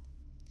path.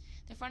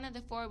 The front of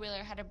the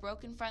four-wheeler had a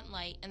broken front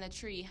light, and the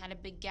tree had a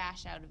big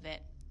gash out of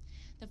it.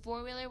 The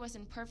four-wheeler was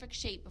in perfect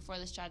shape before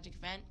this tragic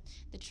event.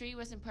 The tree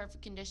was in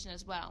perfect condition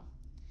as well.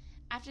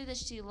 After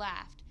this, she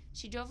laughed.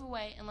 She drove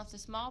away and left a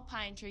small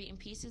pine tree and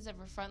pieces of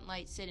her front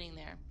light sitting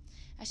there.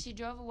 As she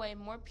drove away,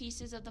 more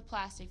pieces of the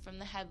plastic from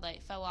the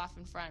headlight fell off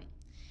in front.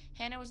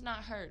 Hannah was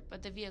not hurt,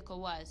 but the vehicle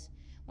was.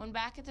 When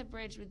back at the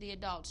bridge with the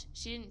adults,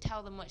 she didn't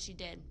tell them what she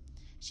did.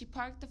 She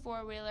parked the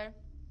four-wheeler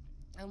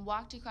and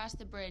walked across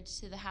the bridge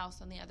to the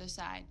house on the other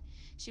side.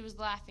 She was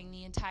laughing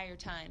the entire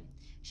time.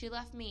 She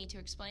left me to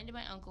explain to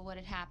my uncle what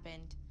had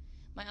happened.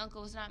 My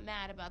uncle was not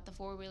mad about the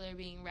four-wheeler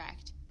being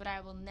wrecked, but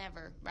I will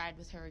never ride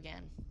with her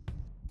again.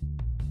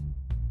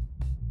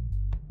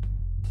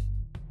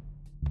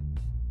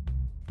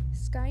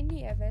 Skye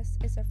Nieves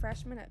is a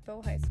freshman at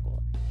Bow High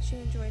School. She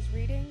enjoys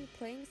reading,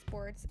 playing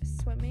sports,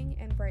 swimming,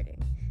 and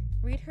writing.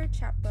 Read her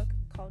chapbook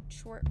called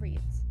Short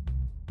Reads.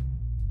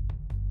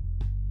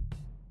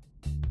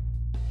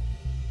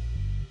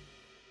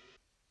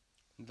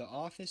 The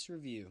Office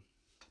Review.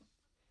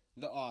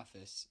 The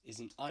Office is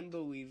an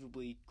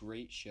unbelievably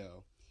great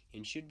show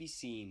and should be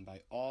seen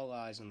by all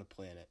eyes on the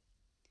planet.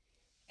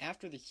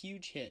 After the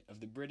huge hit of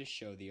the British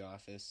show The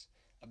Office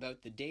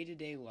about the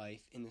day-to-day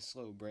life in the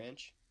Slow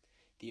Branch,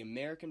 the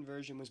American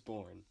version was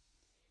born.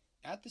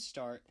 At the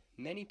start,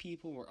 many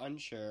people were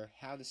unsure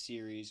how the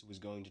series was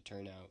going to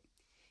turn out,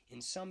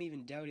 and some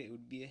even doubted it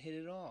would be a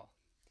hit at all.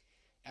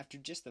 After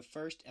just the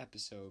first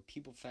episode,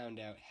 people found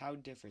out how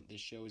different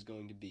this show was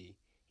going to be,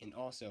 and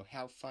also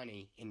how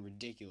funny and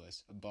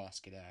ridiculous a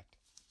boss could act.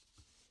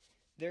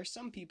 There are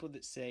some people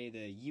that say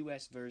the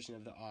US version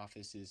of The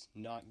Office is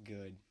not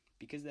good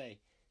because they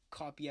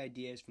copy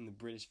ideas from the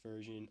British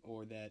version,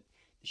 or that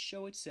the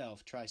show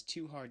itself tries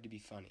too hard to be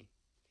funny.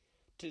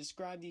 To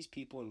describe these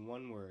people in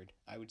one word,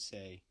 I would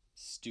say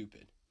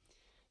stupid.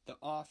 The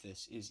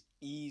Office is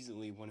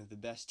easily one of the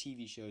best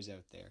TV shows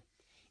out there,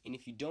 and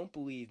if you don't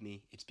believe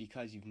me, it's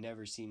because you've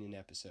never seen an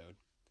episode.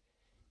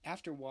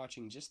 After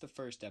watching just the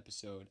first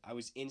episode, I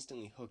was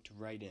instantly hooked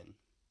right in.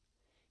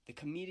 The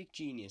comedic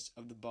genius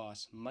of the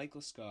boss,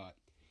 Michael Scott,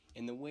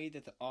 and the way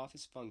that The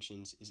Office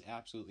functions is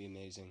absolutely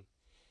amazing.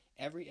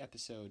 Every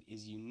episode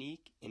is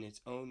unique in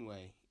its own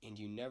way, and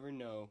you never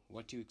know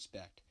what to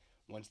expect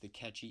once the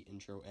catchy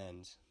intro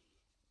ends.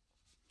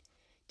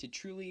 To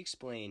truly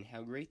explain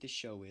how great the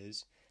show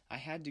is, I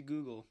had to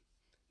Google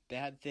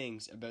bad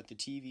things about the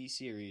TV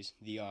series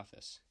The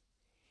Office.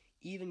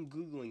 Even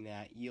Googling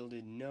that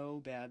yielded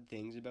no bad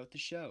things about the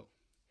show.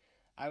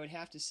 I would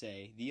have to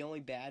say the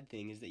only bad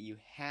thing is that you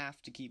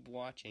have to keep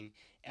watching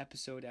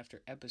episode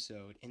after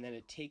episode and that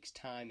it takes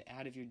time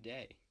out of your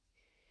day.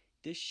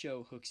 This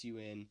show hooks you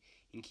in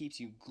and keeps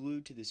you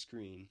glued to the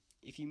screen.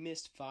 If you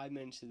missed 5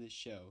 minutes of this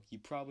show, you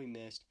probably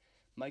missed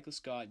Michael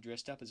Scott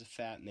dressed up as a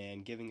fat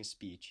man giving a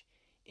speech,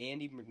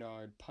 Andy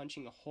Bernard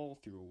punching a hole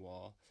through a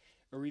wall,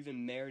 or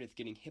even Meredith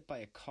getting hit by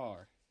a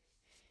car.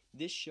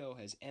 This show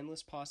has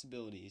endless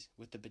possibilities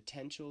with the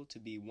potential to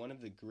be one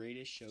of the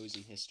greatest shows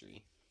in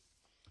history.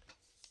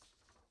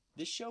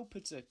 This show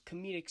puts a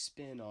comedic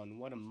spin on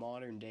what a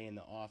modern day in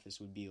the office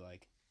would be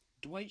like.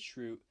 Dwight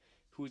Schrute,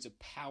 who is a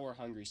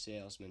power-hungry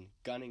salesman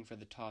gunning for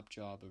the top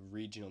job of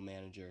regional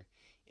manager,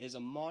 is a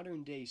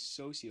modern-day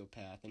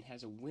sociopath and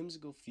has a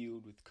whimsical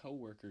feud with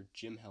co-worker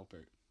Jim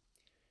Halpert.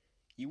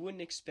 You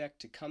wouldn't expect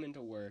to come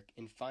into work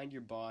and find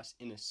your boss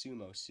in a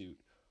sumo suit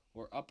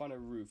or up on a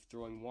roof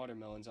throwing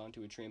watermelons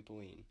onto a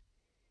trampoline.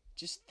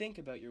 Just think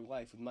about your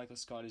life with Michael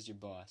Scott as your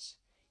boss.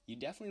 You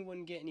definitely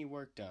wouldn't get any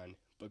work done,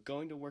 but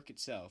going to work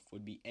itself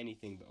would be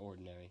anything but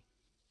ordinary.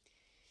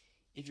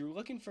 If you're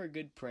looking for a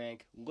good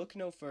prank, look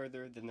no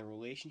further than the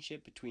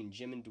relationship between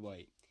Jim and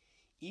Dwight.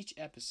 Each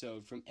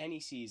episode from any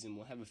season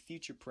will have a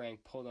future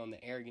prank pulled on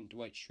the arrogant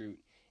Dwight Schrute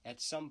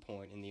at some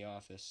point in the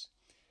office.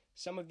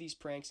 Some of these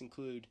pranks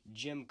include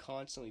Jim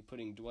constantly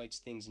putting Dwight's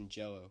things in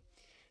Jell-O,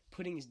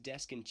 putting his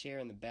desk and chair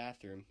in the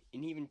bathroom,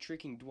 and even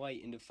tricking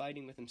Dwight into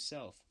fighting with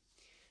himself.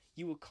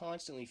 You will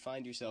constantly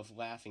find yourself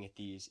laughing at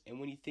these, and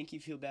when you think you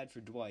feel bad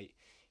for Dwight,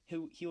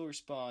 he'll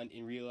respond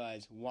and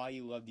realize why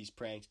you love these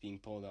pranks being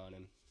pulled on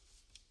him.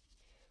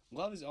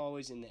 Love is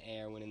always in the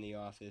air when in the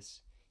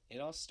office. It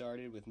all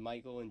started with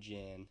Michael and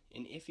Jan,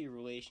 an iffy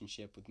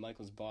relationship with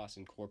Michael's boss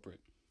in corporate.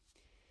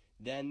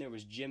 Then there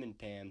was Jim and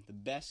Pam, the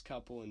best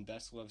couple and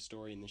best love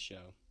story in the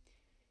show.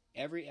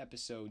 Every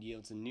episode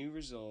yields a new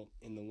result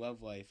in the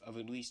love life of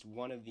at least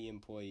one of the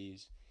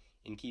employees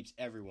and keeps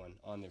everyone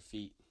on their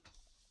feet.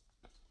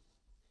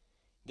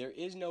 There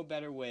is no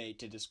better way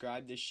to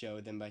describe this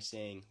show than by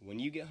saying, when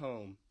you get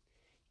home,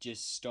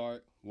 just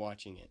start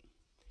watching it.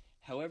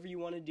 However you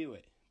want to do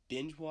it,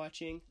 binge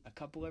watching, a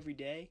couple every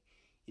day,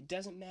 it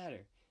doesn't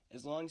matter,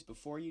 as long as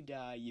before you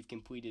die you've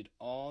completed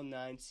all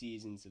 9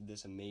 seasons of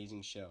this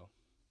amazing show.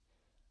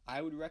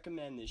 I would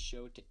recommend this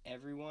show to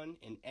everyone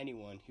and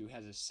anyone who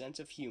has a sense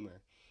of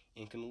humor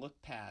and can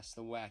look past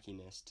the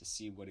wackiness to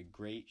see what a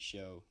great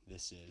show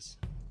this is.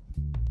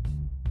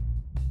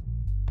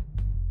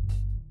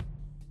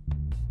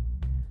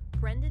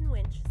 Brendan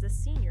Winch is a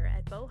senior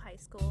at Bow High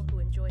School who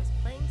enjoys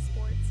playing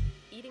sports,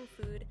 eating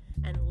food,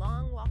 and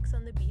long walks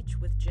on the beach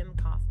with Jim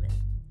Kaufman.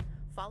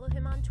 Follow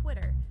him on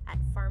Twitter at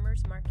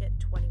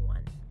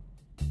FarmersMarket21.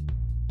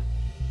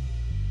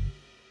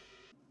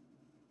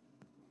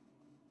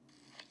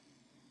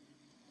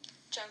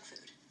 Junk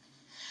food.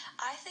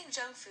 I think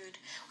junk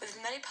food, with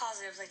many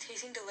positives like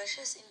tasting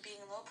delicious and being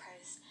low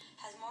priced,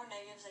 has more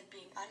negatives like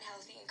being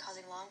unhealthy and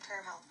causing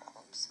long-term health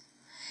problems.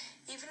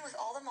 Even with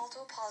all the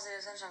multiple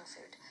positives on junk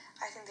food,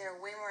 I think there are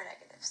way more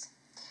negatives.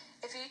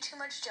 If you eat too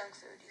much junk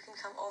food, you can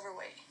become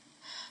overweight.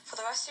 For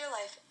the rest of your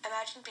life,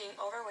 imagine being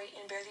overweight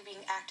and barely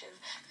being active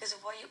because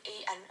of what you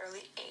ate at an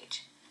early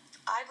age.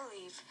 I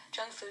believe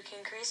junk food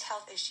can increase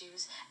health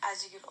issues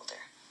as you get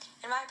older.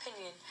 In my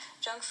opinion,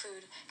 junk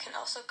food can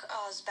also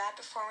cause bad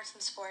performance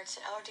in sports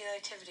and other daily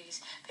activities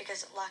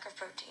because of lack of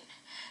protein.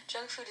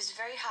 Junk food is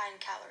very high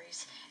in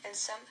calories, and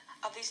some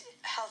of these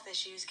health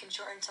issues can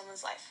shorten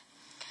someone's life.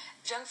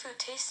 Junk food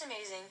tastes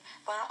amazing,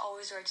 but not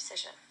always the right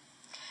decision.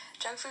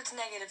 Junk food's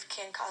negative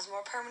can cause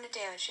more permanent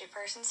damage to a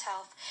person's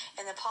health,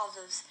 and the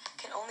positives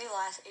can only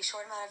last a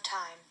short amount of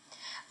time,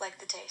 like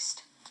the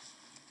taste.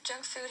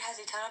 Junk food has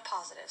a ton of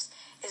positives.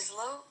 It is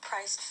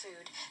low-priced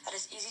food that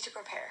is easy to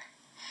prepare.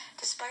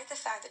 Despite the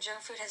fact that junk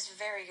food has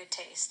very good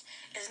taste,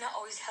 it is not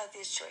always the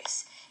healthiest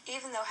choice.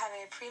 Even though having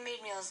a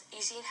pre-made meal is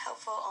easy and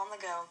helpful on the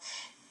go,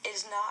 it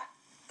is not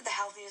the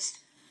healthiest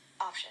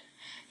option.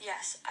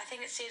 Yes, I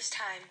think it saves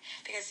time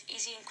because it's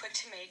easy and quick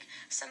to make.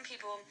 Some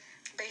people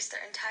base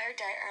their entire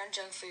diet around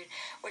junk food,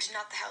 which is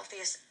not the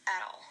healthiest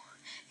at all.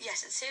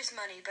 Yes, it saves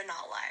money, but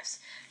not lives.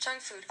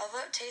 Junk food,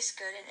 although it tastes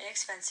good and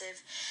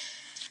inexpensive,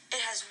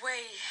 it has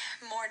way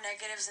more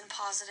negatives than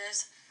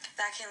positives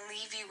that can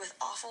leave you with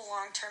awful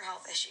long-term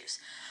health issues.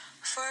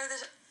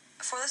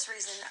 For this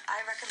reason, I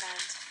recommend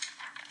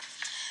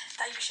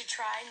that you should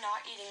try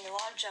not eating a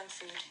lot of junk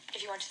food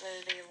if you want to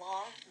live a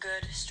long,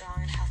 good, strong,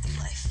 and healthy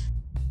life.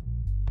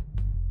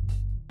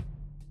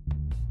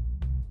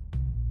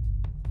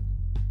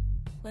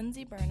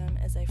 Lindsay Burnham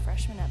is a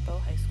freshman at Bow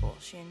High School.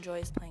 She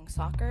enjoys playing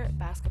soccer,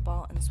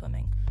 basketball, and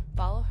swimming.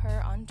 Follow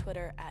her on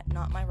Twitter at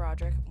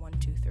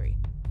notmyroderick123.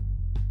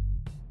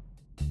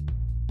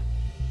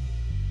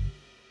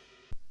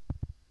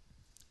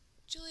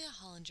 Julia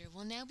Hollinger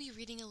will now be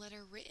reading a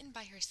letter written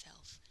by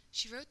herself.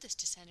 She wrote this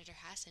to Senator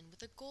Hassan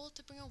with a goal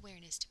to bring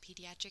awareness to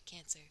pediatric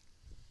cancer.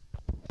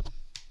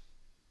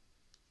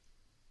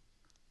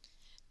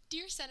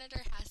 Dear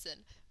Senator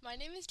Hassan, my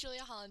name is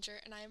Julia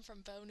Hollinger and I am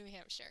from Bow, New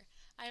Hampshire.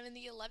 I am in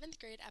the 11th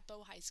grade at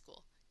Bow High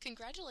School.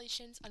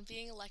 Congratulations on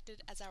being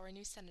elected as our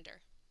new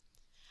senator.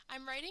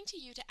 I'm writing to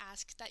you to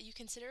ask that you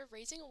consider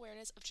raising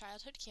awareness of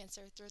childhood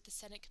cancer throughout the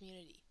Senate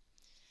community.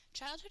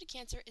 Childhood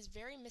cancer is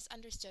very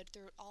misunderstood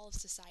throughout all of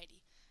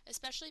society,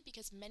 especially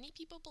because many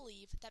people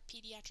believe that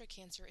pediatric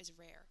cancer is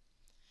rare.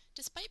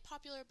 Despite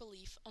popular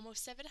belief,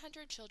 almost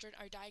 700 children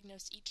are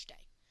diagnosed each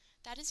day.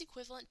 That is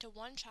equivalent to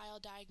one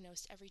child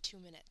diagnosed every 2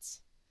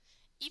 minutes.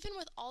 Even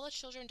with all the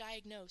children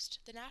diagnosed,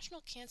 the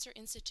National Cancer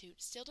Institute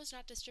still does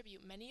not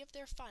distribute many of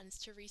their funds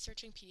to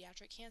researching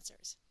pediatric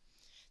cancers.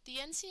 The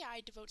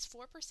NCI devotes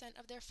 4%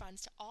 of their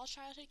funds to all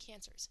childhood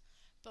cancers: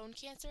 bone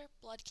cancer,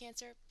 blood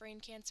cancer, brain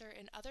cancer,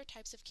 and other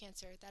types of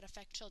cancer that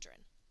affect children.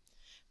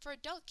 For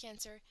adult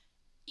cancer,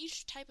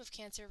 each type of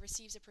cancer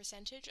receives a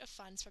percentage of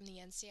funds from the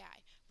NCI,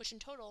 which in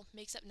total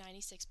makes up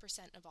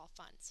 96% of all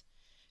funds.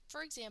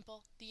 For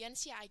example, the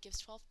NCI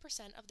gives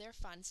 12% of their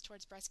funds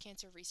towards breast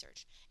cancer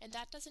research, and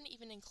that doesn't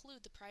even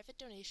include the private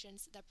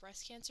donations that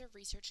breast cancer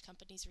research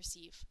companies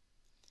receive.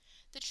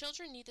 The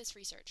children need this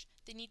research.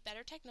 They need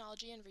better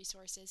technology and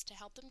resources to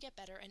help them get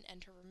better and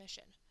enter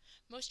remission.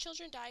 Most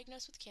children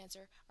diagnosed with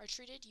cancer are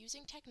treated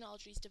using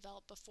technologies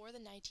developed before the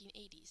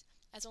 1980s,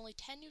 as only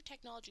 10 new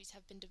technologies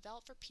have been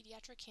developed for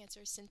pediatric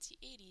cancers since the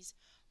 80s,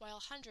 while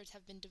hundreds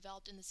have been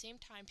developed in the same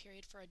time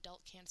period for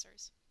adult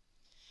cancers.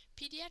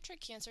 Pediatric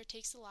cancer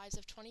takes the lives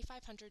of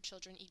 2,500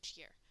 children each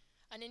year.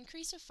 An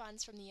increase of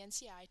funds from the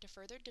NCI to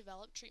further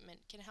develop treatment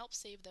can help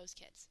save those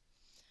kids.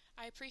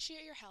 I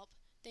appreciate your help.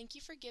 Thank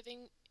you for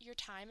giving your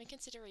time and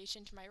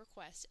consideration to my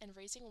request and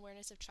raising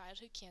awareness of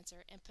childhood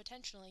cancer and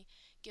potentially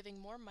giving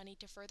more money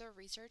to further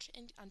research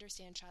and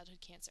understand childhood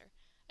cancer.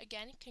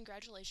 Again,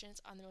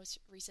 congratulations on the most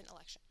recent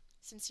election.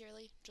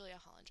 Sincerely, Julia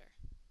Hollinger.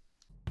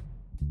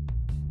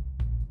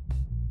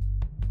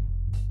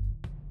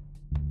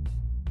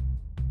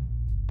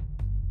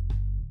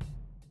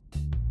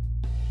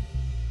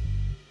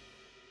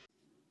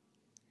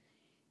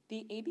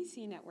 The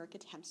ABC network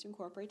attempts to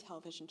incorporate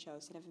television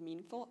shows that have a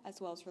meaningful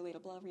as well as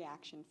relatable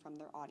reaction from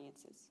their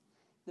audiences.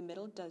 The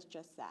Middle does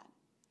just that.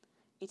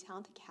 A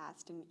talented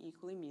cast and an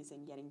equally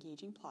amusing yet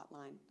engaging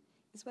plotline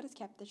is what has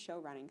kept the show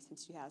running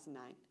since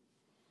 2009.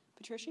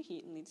 Patricia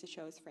Heaton leads the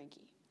show as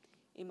Frankie,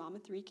 a mom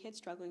of 3 kids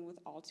struggling with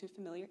all too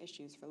familiar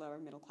issues for lower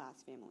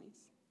middle-class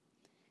families.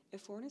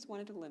 If foreigners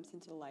wanted a glimpse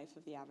into the life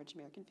of the average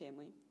American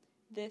family,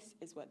 this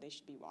is what they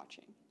should be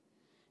watching,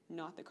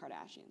 not the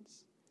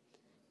Kardashians.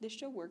 This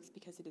show works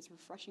because it is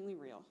refreshingly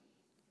real.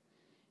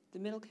 The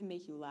Middle can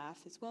make you laugh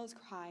as well as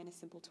cry in a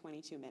simple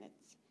 22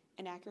 minutes,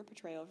 an accurate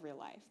portrayal of real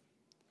life.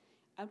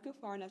 I would go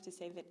far enough to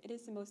say that it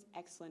is the most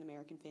excellent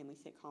American family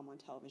sitcom on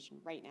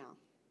television right now.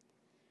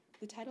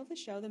 The title of the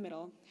show, The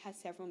Middle, has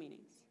several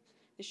meanings.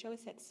 The show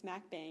is set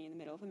smack bang in the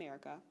middle of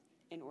America,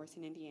 in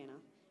Orson, Indiana,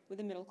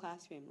 with a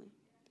middle-class family.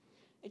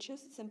 It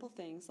shows the simple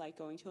things like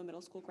going to a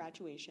middle school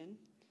graduation,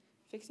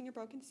 fixing a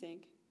broken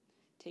sink,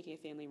 taking a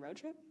family road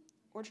trip,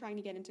 or trying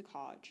to get into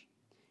college.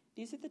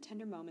 These are the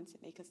tender moments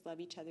that make us love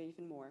each other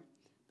even more,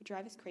 but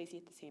drive us crazy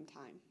at the same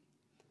time.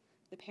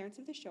 The parents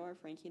of the show are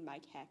Frankie and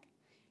Mike Heck,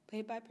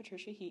 played by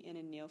Patricia Heaton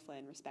and Neil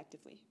Flynn,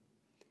 respectively.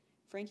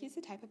 Frankie is the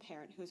type of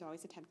parent who is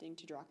always attempting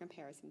to draw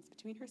comparisons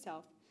between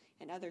herself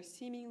and other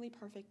seemingly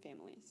perfect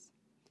families.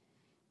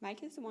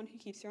 Mike is the one who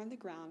keeps her on the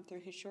ground through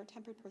his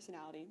short-tempered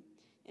personality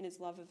and his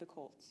love of the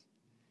Colts.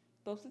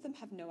 Both of them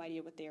have no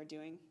idea what they are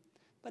doing,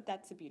 but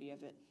that's the beauty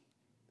of it.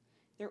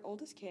 Their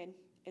oldest kid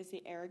is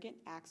the arrogant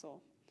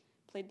Axel,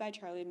 played by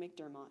Charlie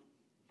McDermott.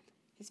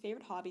 His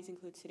favorite hobbies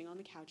include sitting on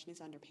the couch in his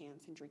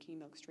underpants and drinking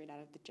milk straight out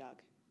of the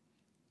jug.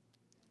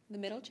 The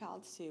middle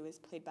child, Sue, is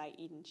played by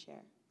Eden Scher.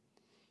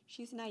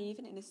 She's naive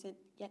and innocent,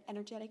 yet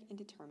energetic and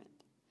determined.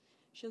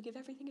 She'll give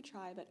everything a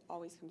try, but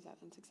always comes out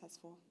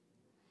unsuccessful.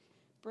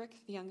 Brick,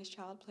 the youngest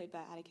child, played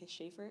by Atticus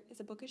Schaefer, is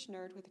a bookish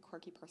nerd with a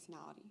quirky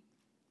personality.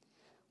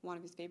 One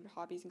of his favorite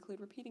hobbies include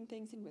repeating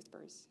things in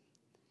whispers.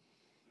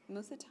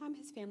 Most of the time,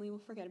 his family will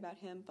forget about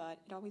him, but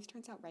it always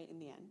turns out right in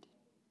the end.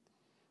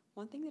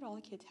 One thing that all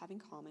the kids have in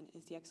common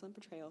is the excellent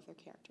portrayal of their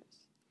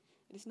characters.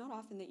 It is not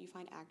often that you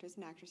find actors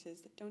and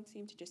actresses that don't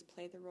seem to just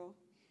play the role.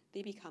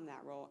 They become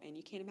that role, and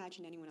you can't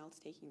imagine anyone else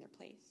taking their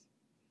place.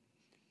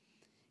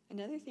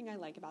 Another thing I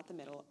like about The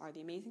Middle are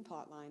the amazing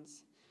plot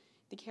lines.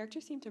 The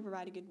characters seem to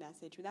provide a good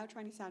message without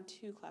trying to sound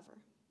too clever.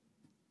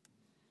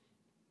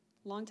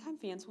 Longtime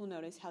fans will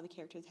notice how the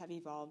characters have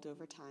evolved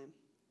over time.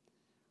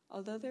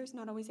 Although there's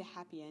not always a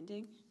happy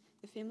ending,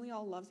 the family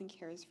all loves and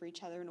cares for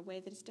each other in a way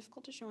that is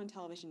difficult to show on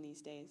television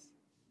these days.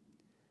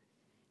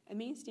 A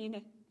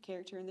mainstay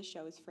character in the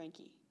show is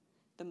Frankie,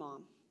 the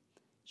mom.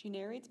 She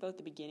narrates both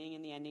the beginning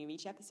and the ending of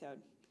each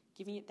episode,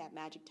 giving it that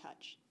magic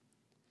touch.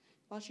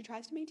 While she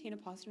tries to maintain a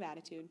positive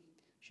attitude,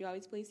 she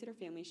always believes that her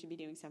family should be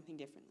doing something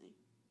differently.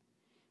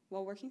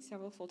 While working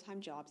several full-time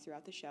jobs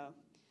throughout the show,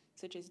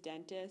 such as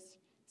dentist,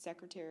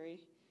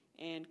 secretary,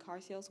 and car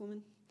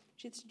saleswoman,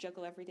 she has to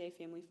juggle everyday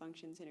family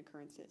functions and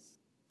occurrences.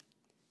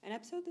 An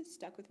episode that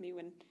stuck with me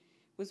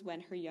was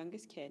when her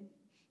youngest kid,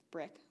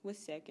 Brick, was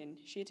sick and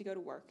she had to go to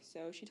work,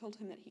 so she told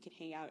him that he could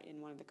hang out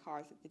in one of the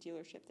cars at the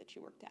dealership that she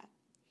worked at.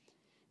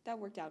 That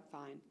worked out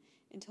fine,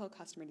 until a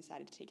customer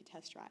decided to take a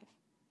test drive.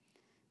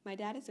 My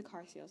dad is a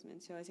car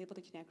salesman, so I was able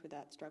to connect with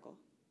that struggle.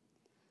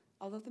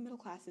 Although the middle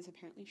class is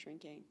apparently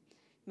shrinking,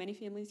 many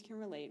families can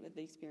relate with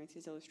the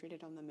experiences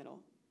illustrated on The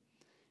Middle.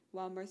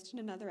 While immersed in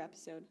another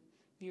episode,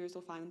 viewers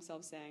will find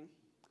themselves saying,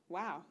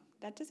 "Wow,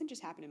 that doesn't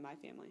just happen in my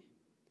family."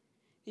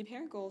 The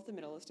apparent goal of The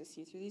Middle is to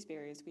see through these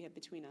barriers we have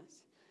between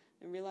us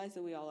and realize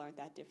that we all aren't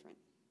that different.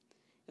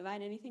 If I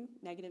had anything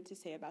negative to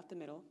say about The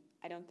Middle,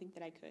 I don't think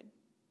that I could.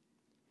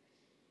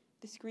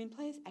 The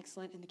screenplay is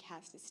excellent and the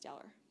cast is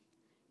stellar.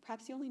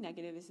 Perhaps the only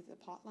negative is that the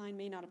plotline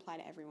may not apply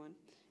to everyone,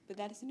 but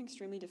that is an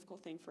extremely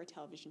difficult thing for a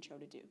television show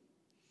to do.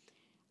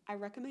 I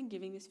recommend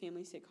giving this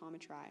family sitcom a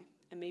try,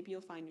 and maybe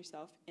you'll find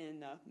yourself in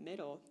the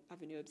middle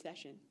of a new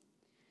obsession.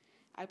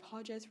 I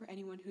apologize for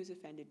anyone who's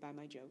offended by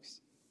my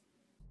jokes.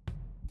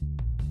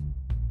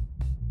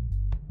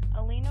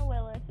 Alina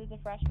Willis is a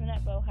freshman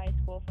at Bow High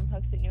School from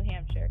Hooksett, New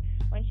Hampshire.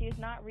 When she is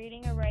not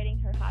reading or writing,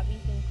 her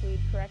hobbies include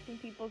correcting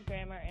people's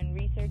grammar and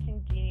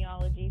researching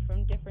genealogy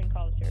from different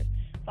cultures.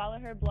 Follow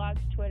her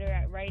blog's Twitter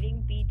at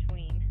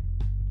WritingBetween.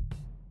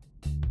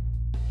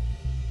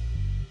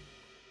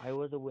 I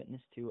was a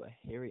witness to a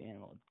hairy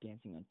animal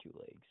dancing on two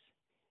legs.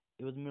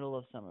 It was middle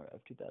of summer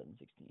of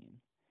 2016.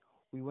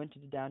 We went to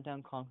the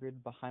downtown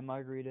Concord behind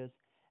Margaritas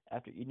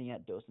after eating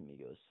at Dos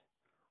Amigos.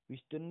 We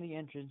stood in the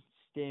entrance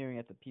staring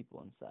at the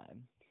people inside.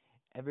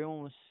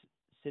 Everyone was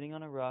sitting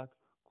on a rock,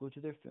 glued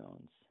to their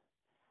phones.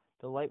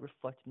 The light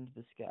reflected into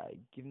the sky,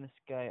 giving the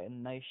sky a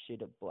nice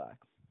shade of black.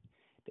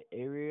 The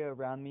area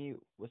around me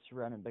was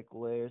surrounded by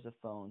glares of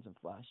phones and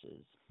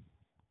flashes.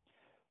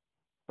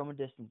 From a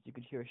distance, you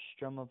could hear a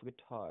strum of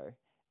guitar.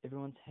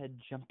 Everyone's head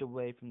jumped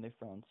away from their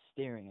phones,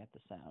 staring at the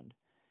sound.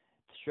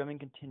 The strumming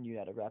continued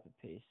at a rapid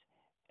pace.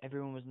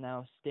 Everyone was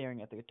now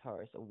staring at the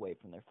guitarist away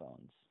from their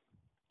phones.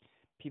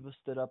 People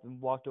stood up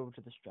and walked over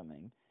to the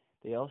strumming.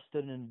 They all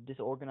stood in a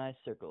disorganized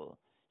circle,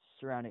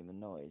 surrounding the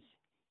noise.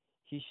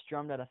 He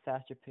strummed at a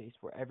faster pace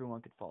where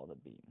everyone could follow the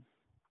beat.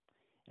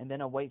 And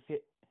then a white,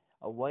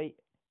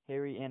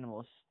 hairy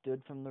animal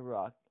stood from the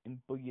rock and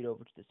boogied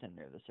over to the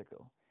center of the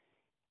circle.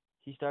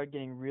 He started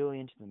getting really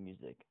into the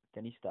music.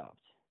 Then he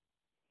stopped.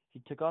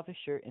 He took off his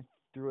shirt and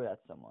threw it at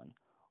someone.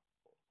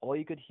 All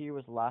you could hear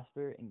was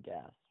laughter and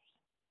gasps.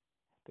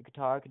 The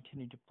guitar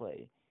continued to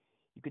play.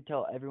 You could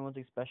tell everyone's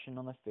expression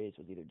on their face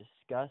was either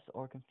disgust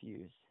or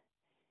confused.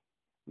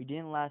 We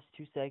didn't last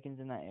 2 seconds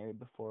in that area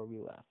before we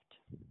left.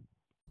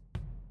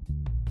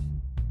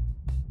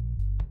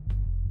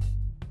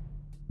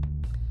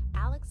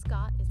 Alex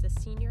Gott is a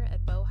senior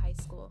at Bow High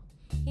School.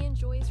 He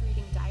enjoys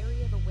reading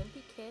Diary of a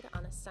Wimpy Kid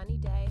on a sunny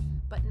day,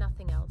 but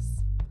nothing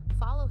else.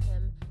 Follow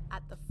him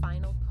at The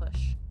Final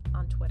Push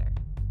on Twitter.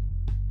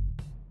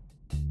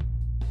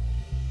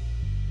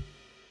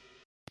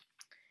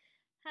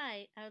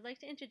 Hi, I would like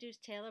to introduce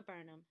Taylor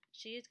Burnham.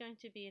 She is going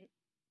to be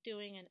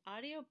doing an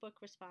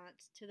audiobook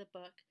response to the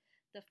book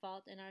The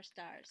Fault in Our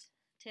Stars.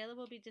 Taylor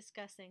will be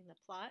discussing the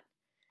plot,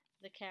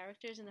 the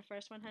characters in the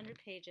first 100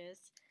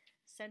 pages,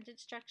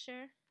 sentence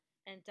structure,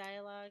 and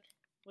dialogue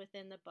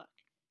within the book.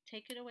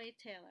 Take it away,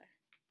 Taylor.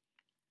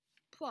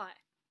 Plot.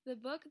 The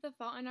book The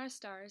Fault in Our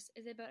Stars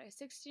is about a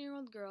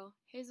 16-year-old girl,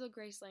 Hazel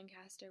Grace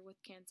Lancaster,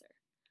 with cancer.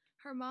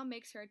 Her mom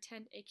makes her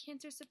attend a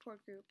cancer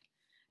support group.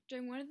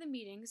 During one of the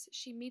meetings,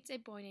 she meets a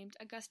boy named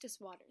Augustus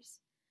Waters.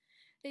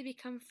 They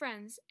become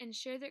friends and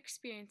share their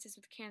experiences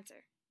with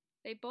cancer.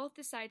 They both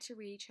decide to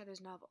read each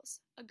other's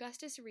novels.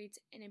 Augustus reads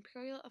An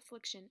Imperial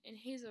Affliction and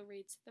Hazel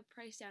reads The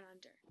Price Down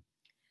Under.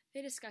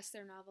 They discuss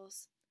their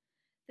novels.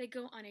 They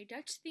go on a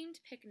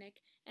Dutch-themed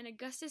picnic, and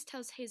Augustus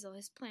tells Hazel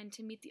his plan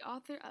to meet the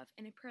author of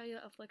An Imperial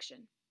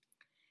Affliction,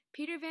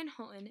 Peter Van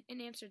Houten, in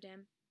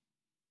Amsterdam.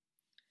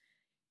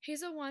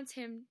 Hazel wants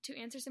him to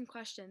answer some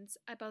questions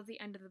about the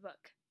end of the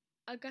book.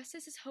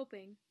 Augustus is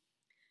hoping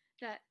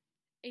that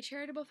a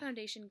charitable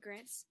foundation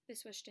grants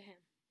this wish to him.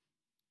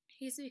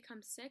 Hazel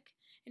becomes sick,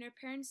 and her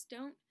parents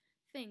don't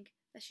think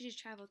that she should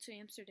travel to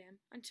Amsterdam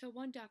until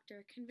one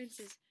doctor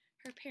convinces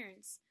her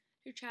parents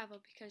to travel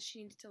because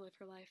she needs to live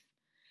her life.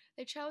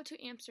 They travel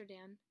to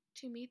Amsterdam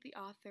to meet the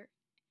author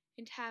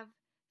and have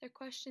their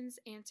questions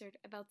answered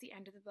about the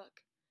end of the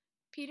book.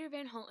 Peter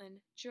Van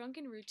Houten, drunk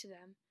and rude to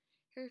them,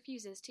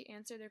 refuses to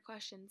answer their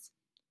questions.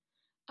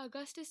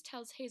 Augustus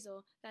tells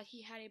Hazel that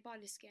he had a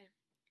body scan.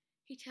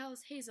 He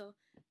tells Hazel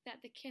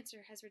that the cancer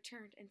has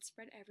returned and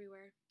spread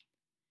everywhere.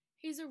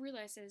 Hazel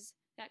realizes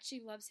that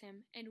she loves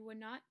him and would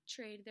not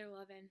trade their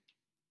love in.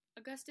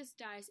 Augustus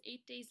dies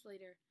 8 days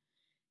later.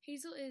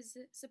 Hazel is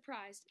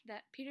surprised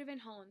that Peter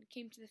Van Hollen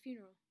came to the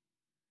funeral.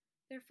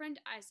 Their friend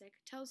Isaac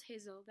tells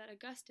Hazel that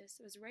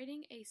Augustus was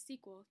writing a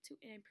sequel to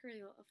An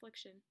Imperial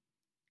Affliction.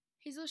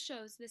 Hazel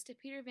shows this to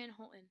Peter Van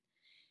Hollen.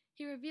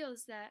 He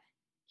reveals that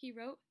he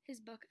wrote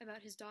his book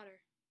about his daughter.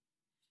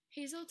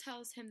 Hazel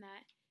tells him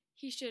that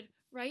he should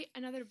write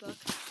another book.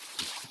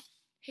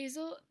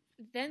 Hazel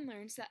then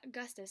learns that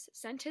Augustus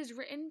sent his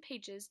written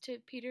pages to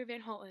Peter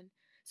Van Hollen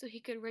so he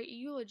could write a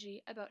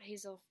eulogy about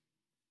Hazel.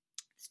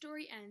 The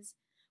story ends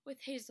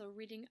with Hazel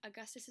reading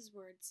Augustus's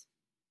words.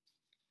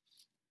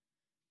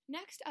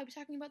 Next, I'll be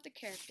talking about the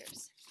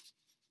characters.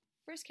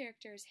 First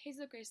character is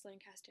Hazel Grace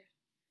Lancaster.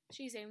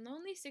 She's a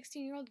lonely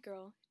 16-year-old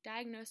girl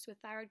diagnosed with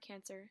thyroid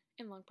cancer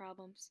and lung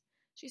problems.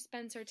 She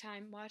spends her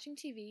time watching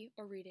TV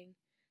or reading.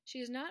 She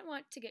does not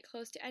want to get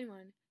close to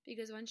anyone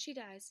because when she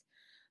dies,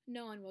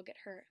 no one will get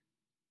hurt.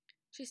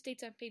 She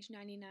states on page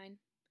 99,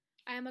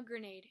 "I am a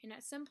grenade, and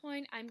at some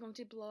point I'm going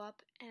to blow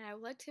up, and I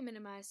would like to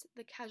minimize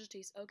the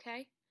casualties,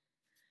 okay?"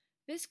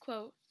 This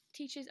quote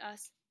teaches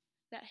us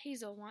that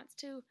Hazel wants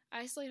to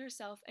isolate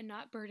herself and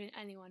not burden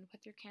anyone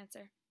with her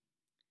cancer.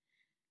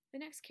 The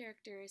next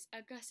character is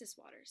Augustus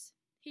Waters.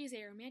 He is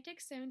a romantic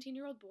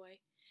 17-year-old boy.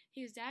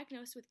 He is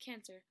diagnosed with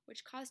cancer,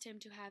 which caused him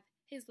to have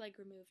his leg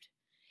removed.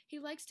 He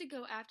likes to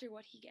go after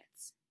what he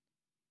gets.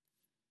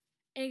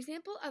 An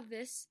example of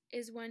this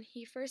is when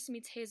he first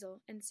meets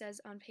Hazel and says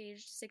on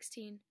page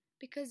 16,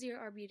 "Because you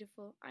are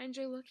beautiful, I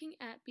enjoy looking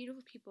at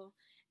beautiful people,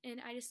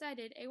 and I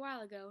decided a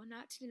while ago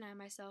not to deny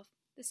myself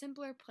the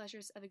simpler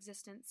pleasures of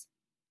existence."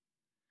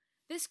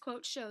 This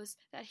quote shows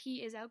that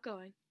he is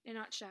outgoing and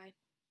not shy.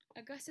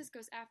 Augustus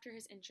goes after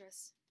his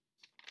interests.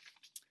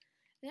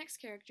 The next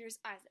character is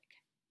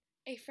Isaac,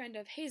 a friend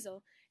of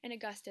Hazel and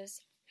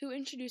Augustus, who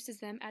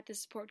introduces them at the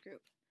support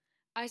group.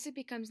 Isaac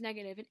becomes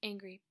negative and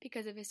angry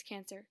because of his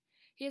cancer.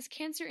 He has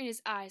cancer in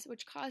his eyes,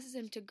 which causes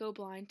him to go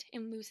blind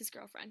and lose his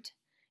girlfriend.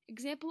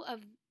 Example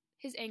of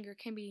his anger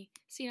can be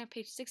seen on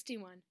page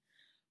 61.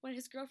 When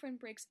his girlfriend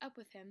breaks up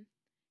with him,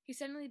 he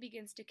suddenly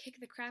begins to kick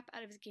the crap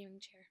out of his gaming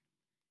chair.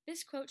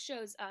 This quote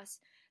shows us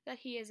that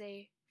he is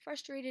a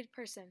frustrated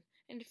person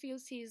and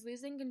feels he is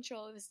losing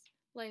control of his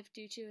life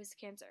due to his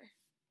cancer.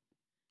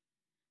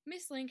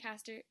 Miss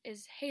Lancaster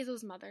is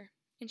Hazel's mother,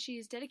 and she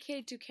is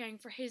dedicated to caring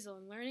for Hazel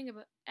and learning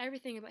about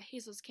everything about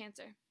Hazel's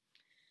cancer.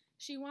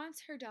 She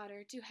wants her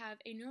daughter to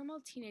have a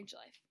normal teenage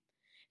life.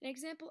 An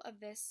example of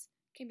this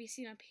can be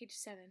seen on page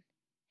 7.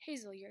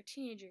 "Hazel, you're a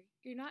teenager.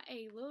 You're not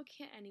a little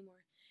kid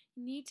anymore.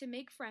 You need to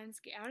make friends,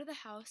 get out of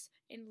the house,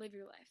 and live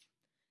your life."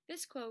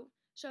 This quote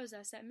shows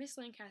us that Miss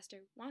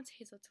Lancaster wants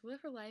Hazel to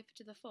live her life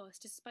to the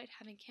fullest despite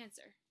having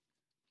cancer.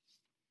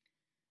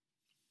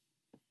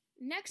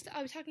 Next,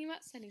 I'll be talking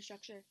about sentence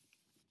structure.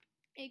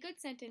 A good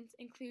sentence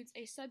includes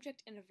a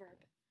subject and a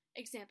verb.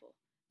 Example,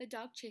 "The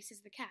dog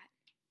chases the cat."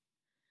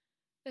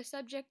 The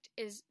subject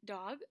is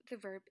dog, the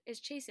verb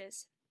is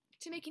chases.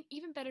 To make an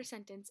even better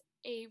sentence,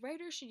 a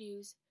writer should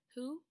use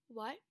who,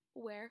 what,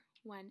 where,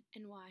 when,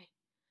 and why.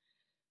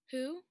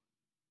 Who,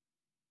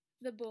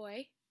 the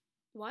boy,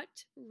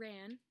 what,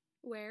 ran,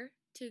 where,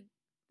 to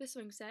the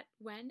swing set,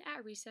 when,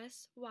 at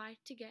recess, why,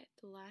 to get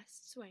the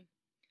last swing.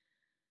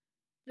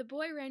 The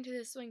boy ran to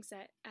the swing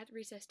set at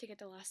recess to get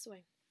the last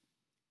swing.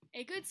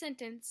 A good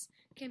sentence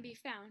can be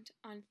found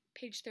on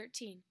page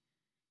 13.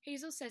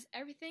 Hazel says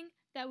everything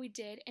that we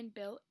did and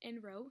built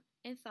and wrote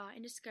and thought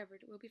and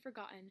discovered will be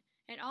forgotten,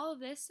 and all of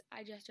this,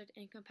 I gestured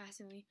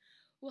encompassingly,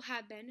 will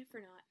have been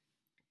for naught.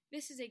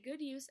 This is a good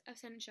use of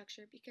sentence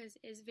structure because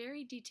it is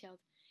very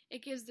detailed.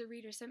 It gives the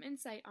reader some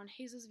insight on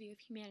Hazel's view of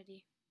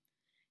humanity.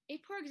 A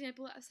poor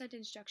example of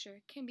sentence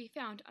structure can be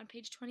found on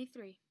page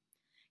 23.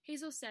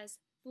 Hazel says,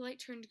 "The light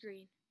turned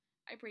green.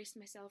 I braced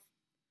myself."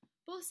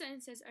 Both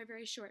sentences are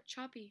very short,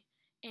 choppy,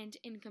 and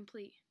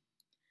incomplete.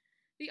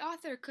 The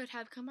author could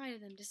have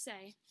combined them to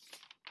say,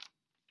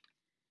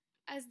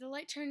 "As the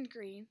light turned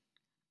green,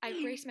 I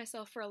braced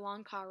myself for a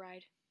long car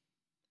ride."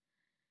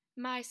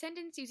 My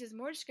sentence uses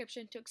more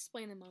description to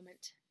explain the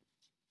moment.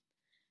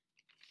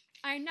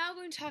 I am now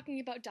going to be talking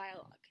about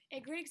dialogue. A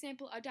great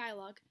example of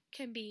dialogue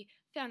can be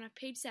found on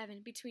page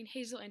 7 between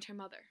Hazel and her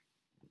mother.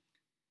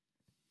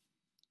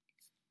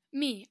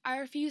 "Me, I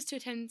refuse to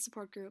attend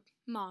support group.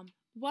 Mom,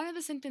 one of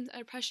the symptoms of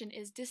depression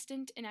is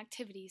distant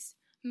inactivities.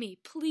 Me,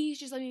 please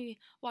just let me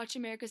watch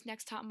America's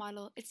Next Top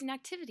Model. It's an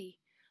activity.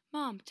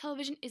 Mom,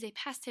 television is a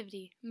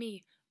passivity.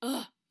 Me,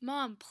 ugh,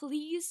 Mom,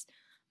 please.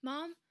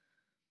 Mom,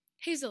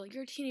 Hazel,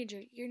 you're a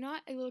teenager. You're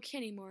not a little kid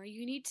anymore.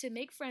 You need to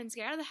make friends,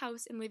 get out of the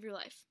house, and live your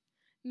life.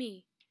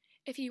 Me,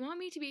 if you want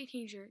me to be a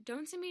teenager,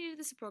 don't send me to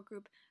the support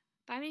group.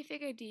 Buy me a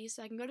fake ID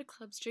so I can go to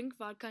clubs, drink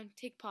vodka, and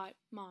take pot.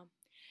 Mom,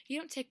 you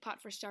don't take pot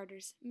for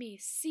starters. Me,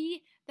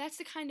 see, that's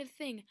the kind of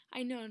thing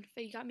I know if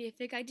you got me a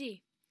fake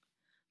ID.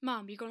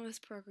 Mom, you're going to the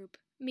support group.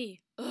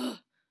 Me,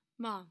 ugh.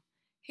 Mom,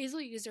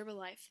 Hazel, you deserve a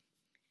life."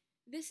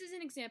 This is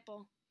an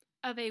example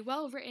of a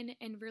well-written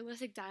and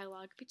realistic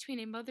dialogue between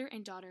a mother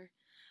and daughter.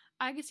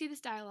 I could see this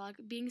dialogue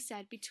being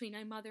said between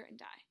a mother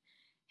and I.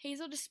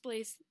 Hazel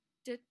displays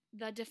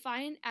the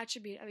defiant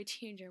attribute of a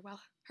teenager, while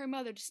her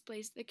mother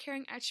displays the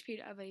caring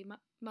attribute of a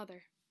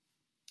mother.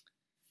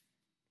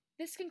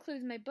 This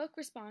concludes my book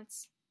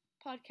response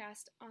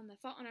podcast on The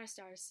Fault in Our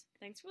Stars.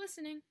 Thanks for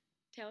listening.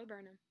 Taylor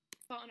Burnham.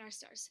 Fault in Our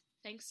Stars.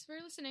 Thanks for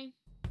listening.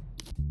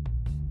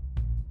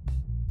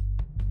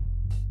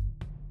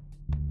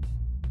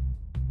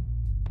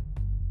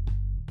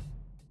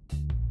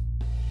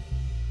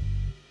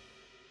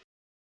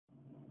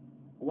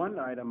 One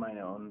item I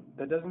own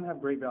that doesn't have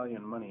great value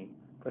in money,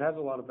 but has a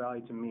lot of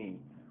value to me,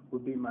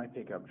 would be my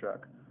pickup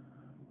truck.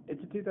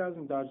 It's a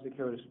 2000 Dodge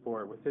Dakota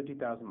Sport with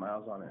 50,000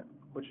 miles on it,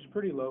 which is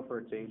pretty low for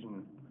its age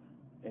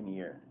in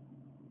year.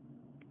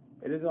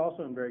 It is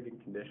also in very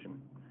good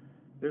condition.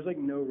 There's like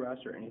no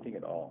rust or anything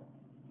at all.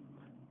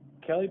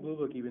 Kelly Blue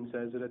Book even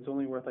says that it's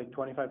only worth like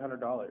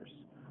 $2,500,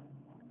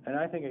 and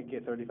I think I'd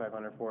get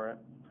 $3,500 for it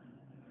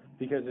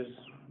because it's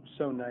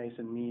so nice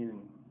and neat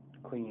and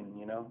clean,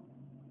 you know?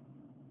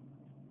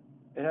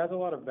 It has a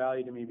lot of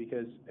value to me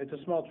because it's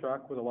a small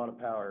truck with a lot of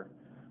power,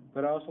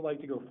 but I also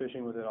like to go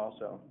fishing with it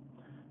also.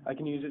 I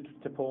can use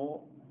it to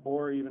pull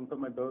or even put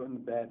my boat in the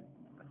bed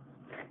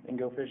and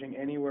go fishing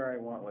anywhere I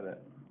want with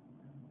it.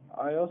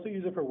 I also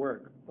use it for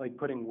work, like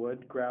putting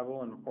wood,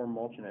 gravel, or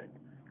mulch in it,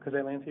 because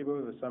I landscape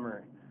over the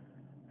summer.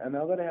 And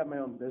now that I have my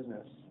own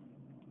business,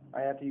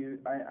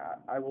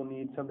 I will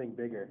need something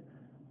bigger,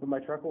 but my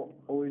truck will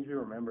always be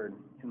remembered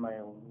in my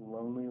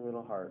lonely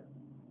little heart.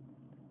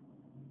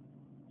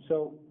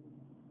 So,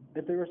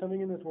 if there was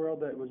something in this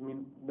world that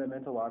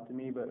meant a lot to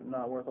me but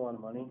not worth a lot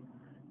of money,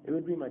 it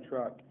would be my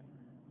truck.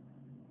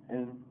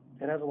 And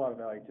it has a lot of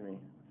value to me.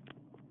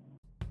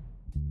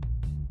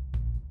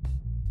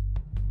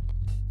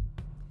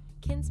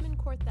 Kinsman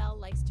Corthell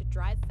likes to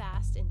drive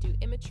fast and do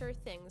immature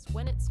things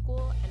when at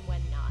school and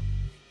when not.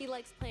 He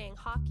likes playing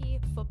hockey,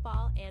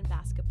 football, and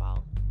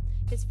basketball.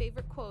 His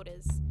favorite quote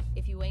is,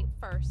 "If you ain't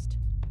first,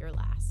 you're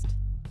last."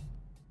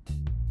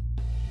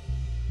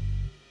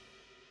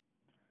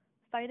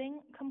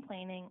 Fighting,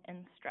 complaining,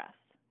 and stress,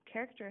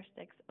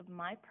 characteristics of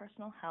my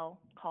personal hell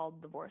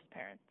called divorced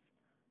parents.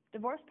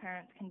 Divorced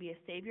parents can be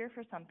a savior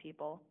for some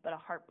people, but a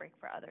heartbreak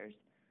for others.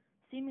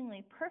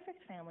 Seemingly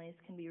perfect families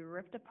can be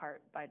ripped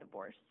apart by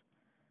divorce.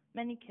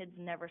 Many kids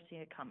never see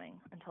it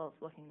coming until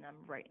it's looking them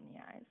right in the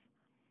eyes.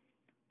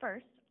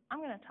 First, I'm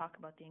going to talk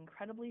about the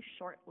incredibly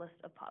short list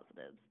of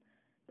positives.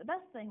 The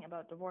best thing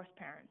about divorced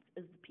parents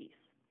is the peace.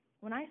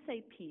 When I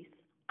say peace,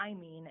 I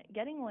mean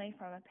getting away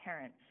from a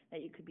parent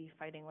that you could be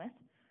fighting with,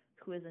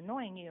 who is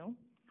annoying you,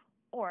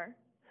 or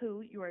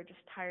who you are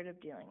just tired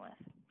of dealing with.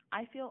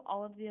 I feel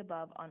all of the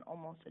above on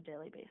almost a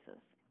daily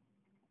basis.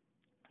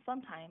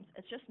 Sometimes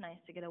it's just nice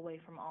to get away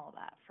from all of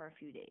that for a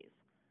few days.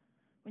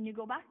 When you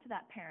go back to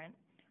that parent,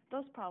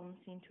 those problems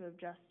seem to have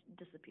just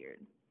disappeared.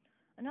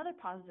 Another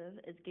positive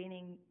is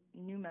gaining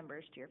new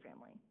members to your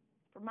family.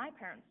 For my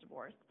parents'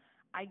 divorce,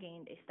 I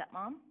gained a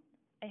stepmom,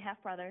 a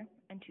half-brother,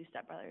 and 2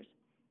 stepbrothers.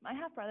 My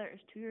half-brother is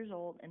 2 years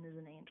old and is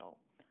an angel.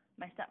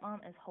 My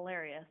stepmom is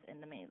hilarious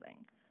and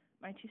amazing.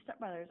 My 2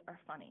 stepbrothers are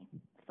funny,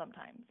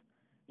 sometimes.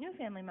 New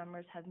family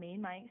members have made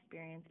my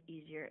experience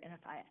easier, and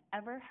if I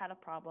ever had a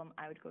problem,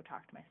 I would go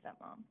talk to my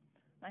stepmom.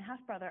 My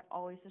half-brother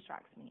always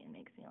distracts me and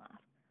makes me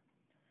laugh.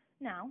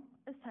 Now,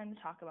 it's time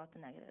to talk about the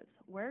negatives.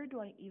 Where do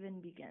I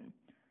even begin?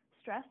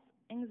 Stress,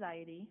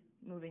 anxiety,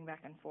 moving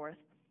back and forth,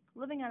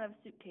 living out of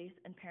a suitcase,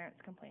 and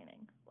parents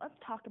complaining. Let's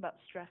talk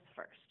about stress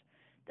first.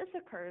 This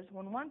occurs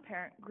when one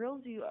parent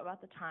grills you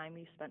about the time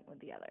you spent with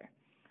the other.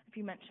 If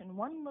you mention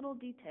one little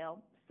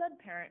detail, said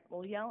parent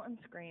will yell and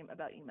scream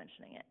about you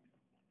mentioning it.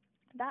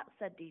 That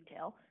said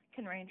detail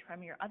can range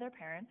from your other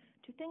parent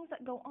to things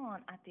that go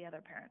on at the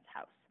other parent's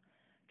house.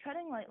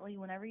 Treading lightly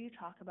whenever you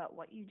talk about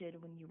what you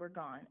did when you were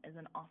gone is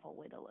an awful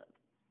way to live.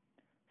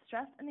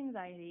 Stress and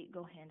anxiety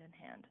go hand in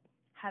hand.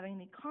 Having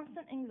the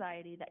constant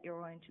anxiety that you're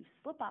going to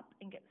slip up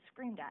and get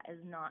screamed at is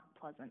not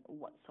pleasant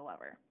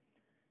whatsoever.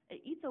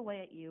 It eats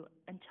away at you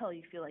until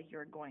you feel like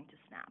you're going to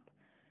snap.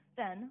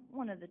 Then,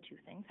 one of the two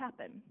things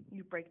happen.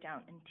 You break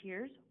down in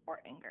tears or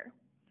anger.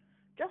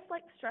 Just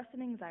like stress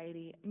and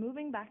anxiety,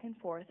 moving back and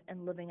forth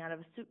and living out of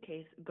a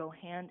suitcase go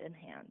hand in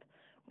hand.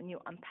 When you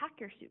unpack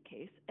your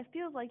suitcase, it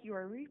feels like you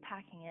are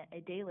repacking it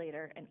a day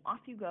later and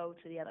off you go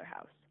to the other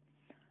house.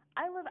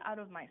 I live out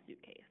of my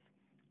suitcase.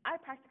 I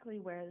practically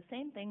wear the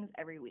same things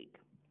every week.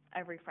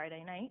 Every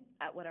Friday night,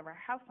 at whatever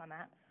house I'm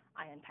at,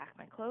 I unpack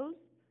my clothes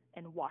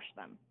and wash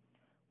them.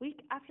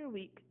 Week after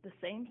week, the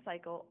same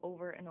cycle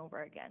over and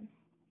over again.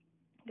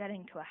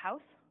 Getting to a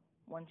house,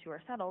 once you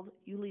are settled,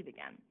 you leave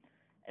again.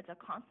 It's a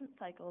constant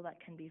cycle that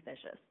can be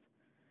vicious.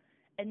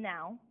 And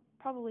now,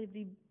 probably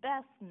the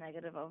best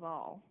negative of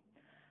all,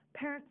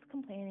 parents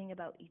complaining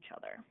about each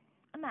other.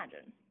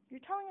 Imagine, you're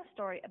telling a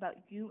story about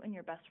you and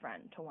your best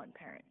friend to one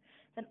parent.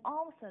 Then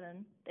all of a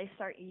sudden, they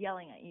start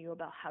yelling at you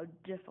about how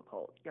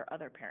difficult your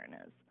other parent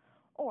is.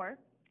 Or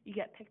you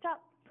get picked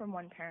up from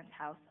one parent's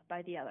house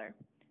by the other.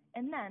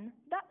 And then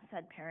that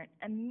said parent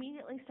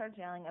immediately starts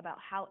yelling about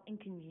how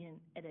inconvenient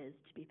it is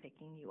to be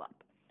picking you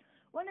up,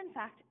 when in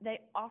fact they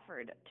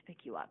offered to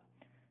pick you up.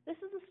 This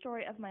is a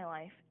story of my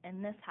life,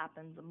 and this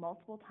happens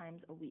multiple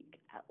times a week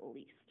at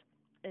least.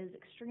 It is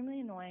extremely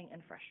annoying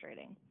and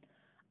frustrating.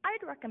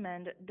 I'd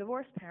recommend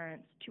divorced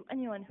parents to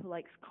anyone who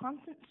likes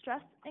constant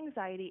stress,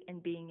 anxiety,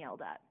 and being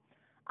yelled at.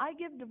 I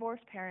give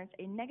divorced parents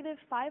a negative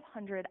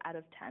 500 out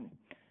of 10.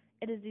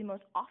 It is the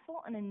most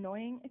awful and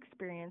annoying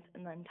experience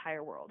in the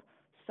entire world.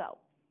 So,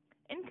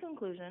 in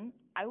conclusion,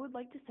 I would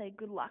like to say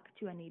good luck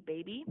to any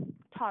baby,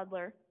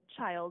 toddler,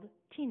 child,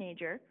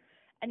 teenager,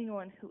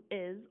 anyone who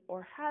is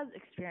or has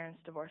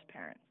experienced divorced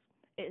parents.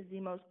 It is the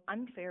most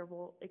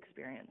unfavorable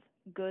experience.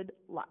 Good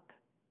luck.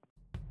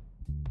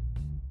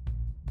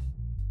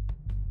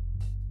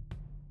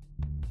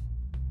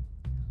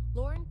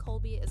 Lauryn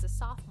Colby is a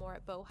sophomore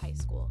at Bow High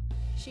School.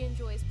 She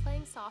enjoys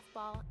playing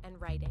softball and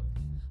writing.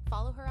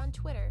 Follow her on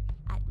Twitter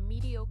at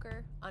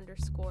mediocre_reads.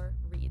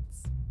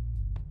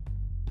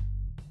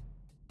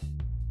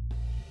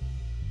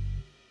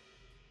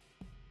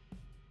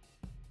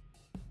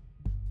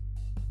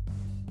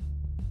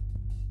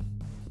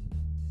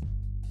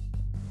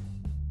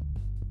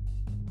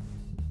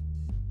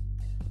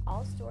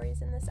 All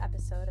stories in this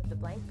episode of The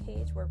Blank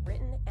Page were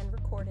written and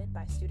recorded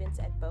by students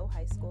at Bow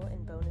High School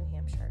in Bow, New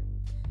Hampshire.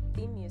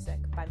 Theme music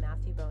by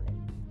Matthew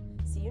Bonin.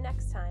 See you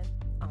next time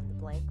on The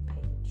Blank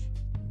Page.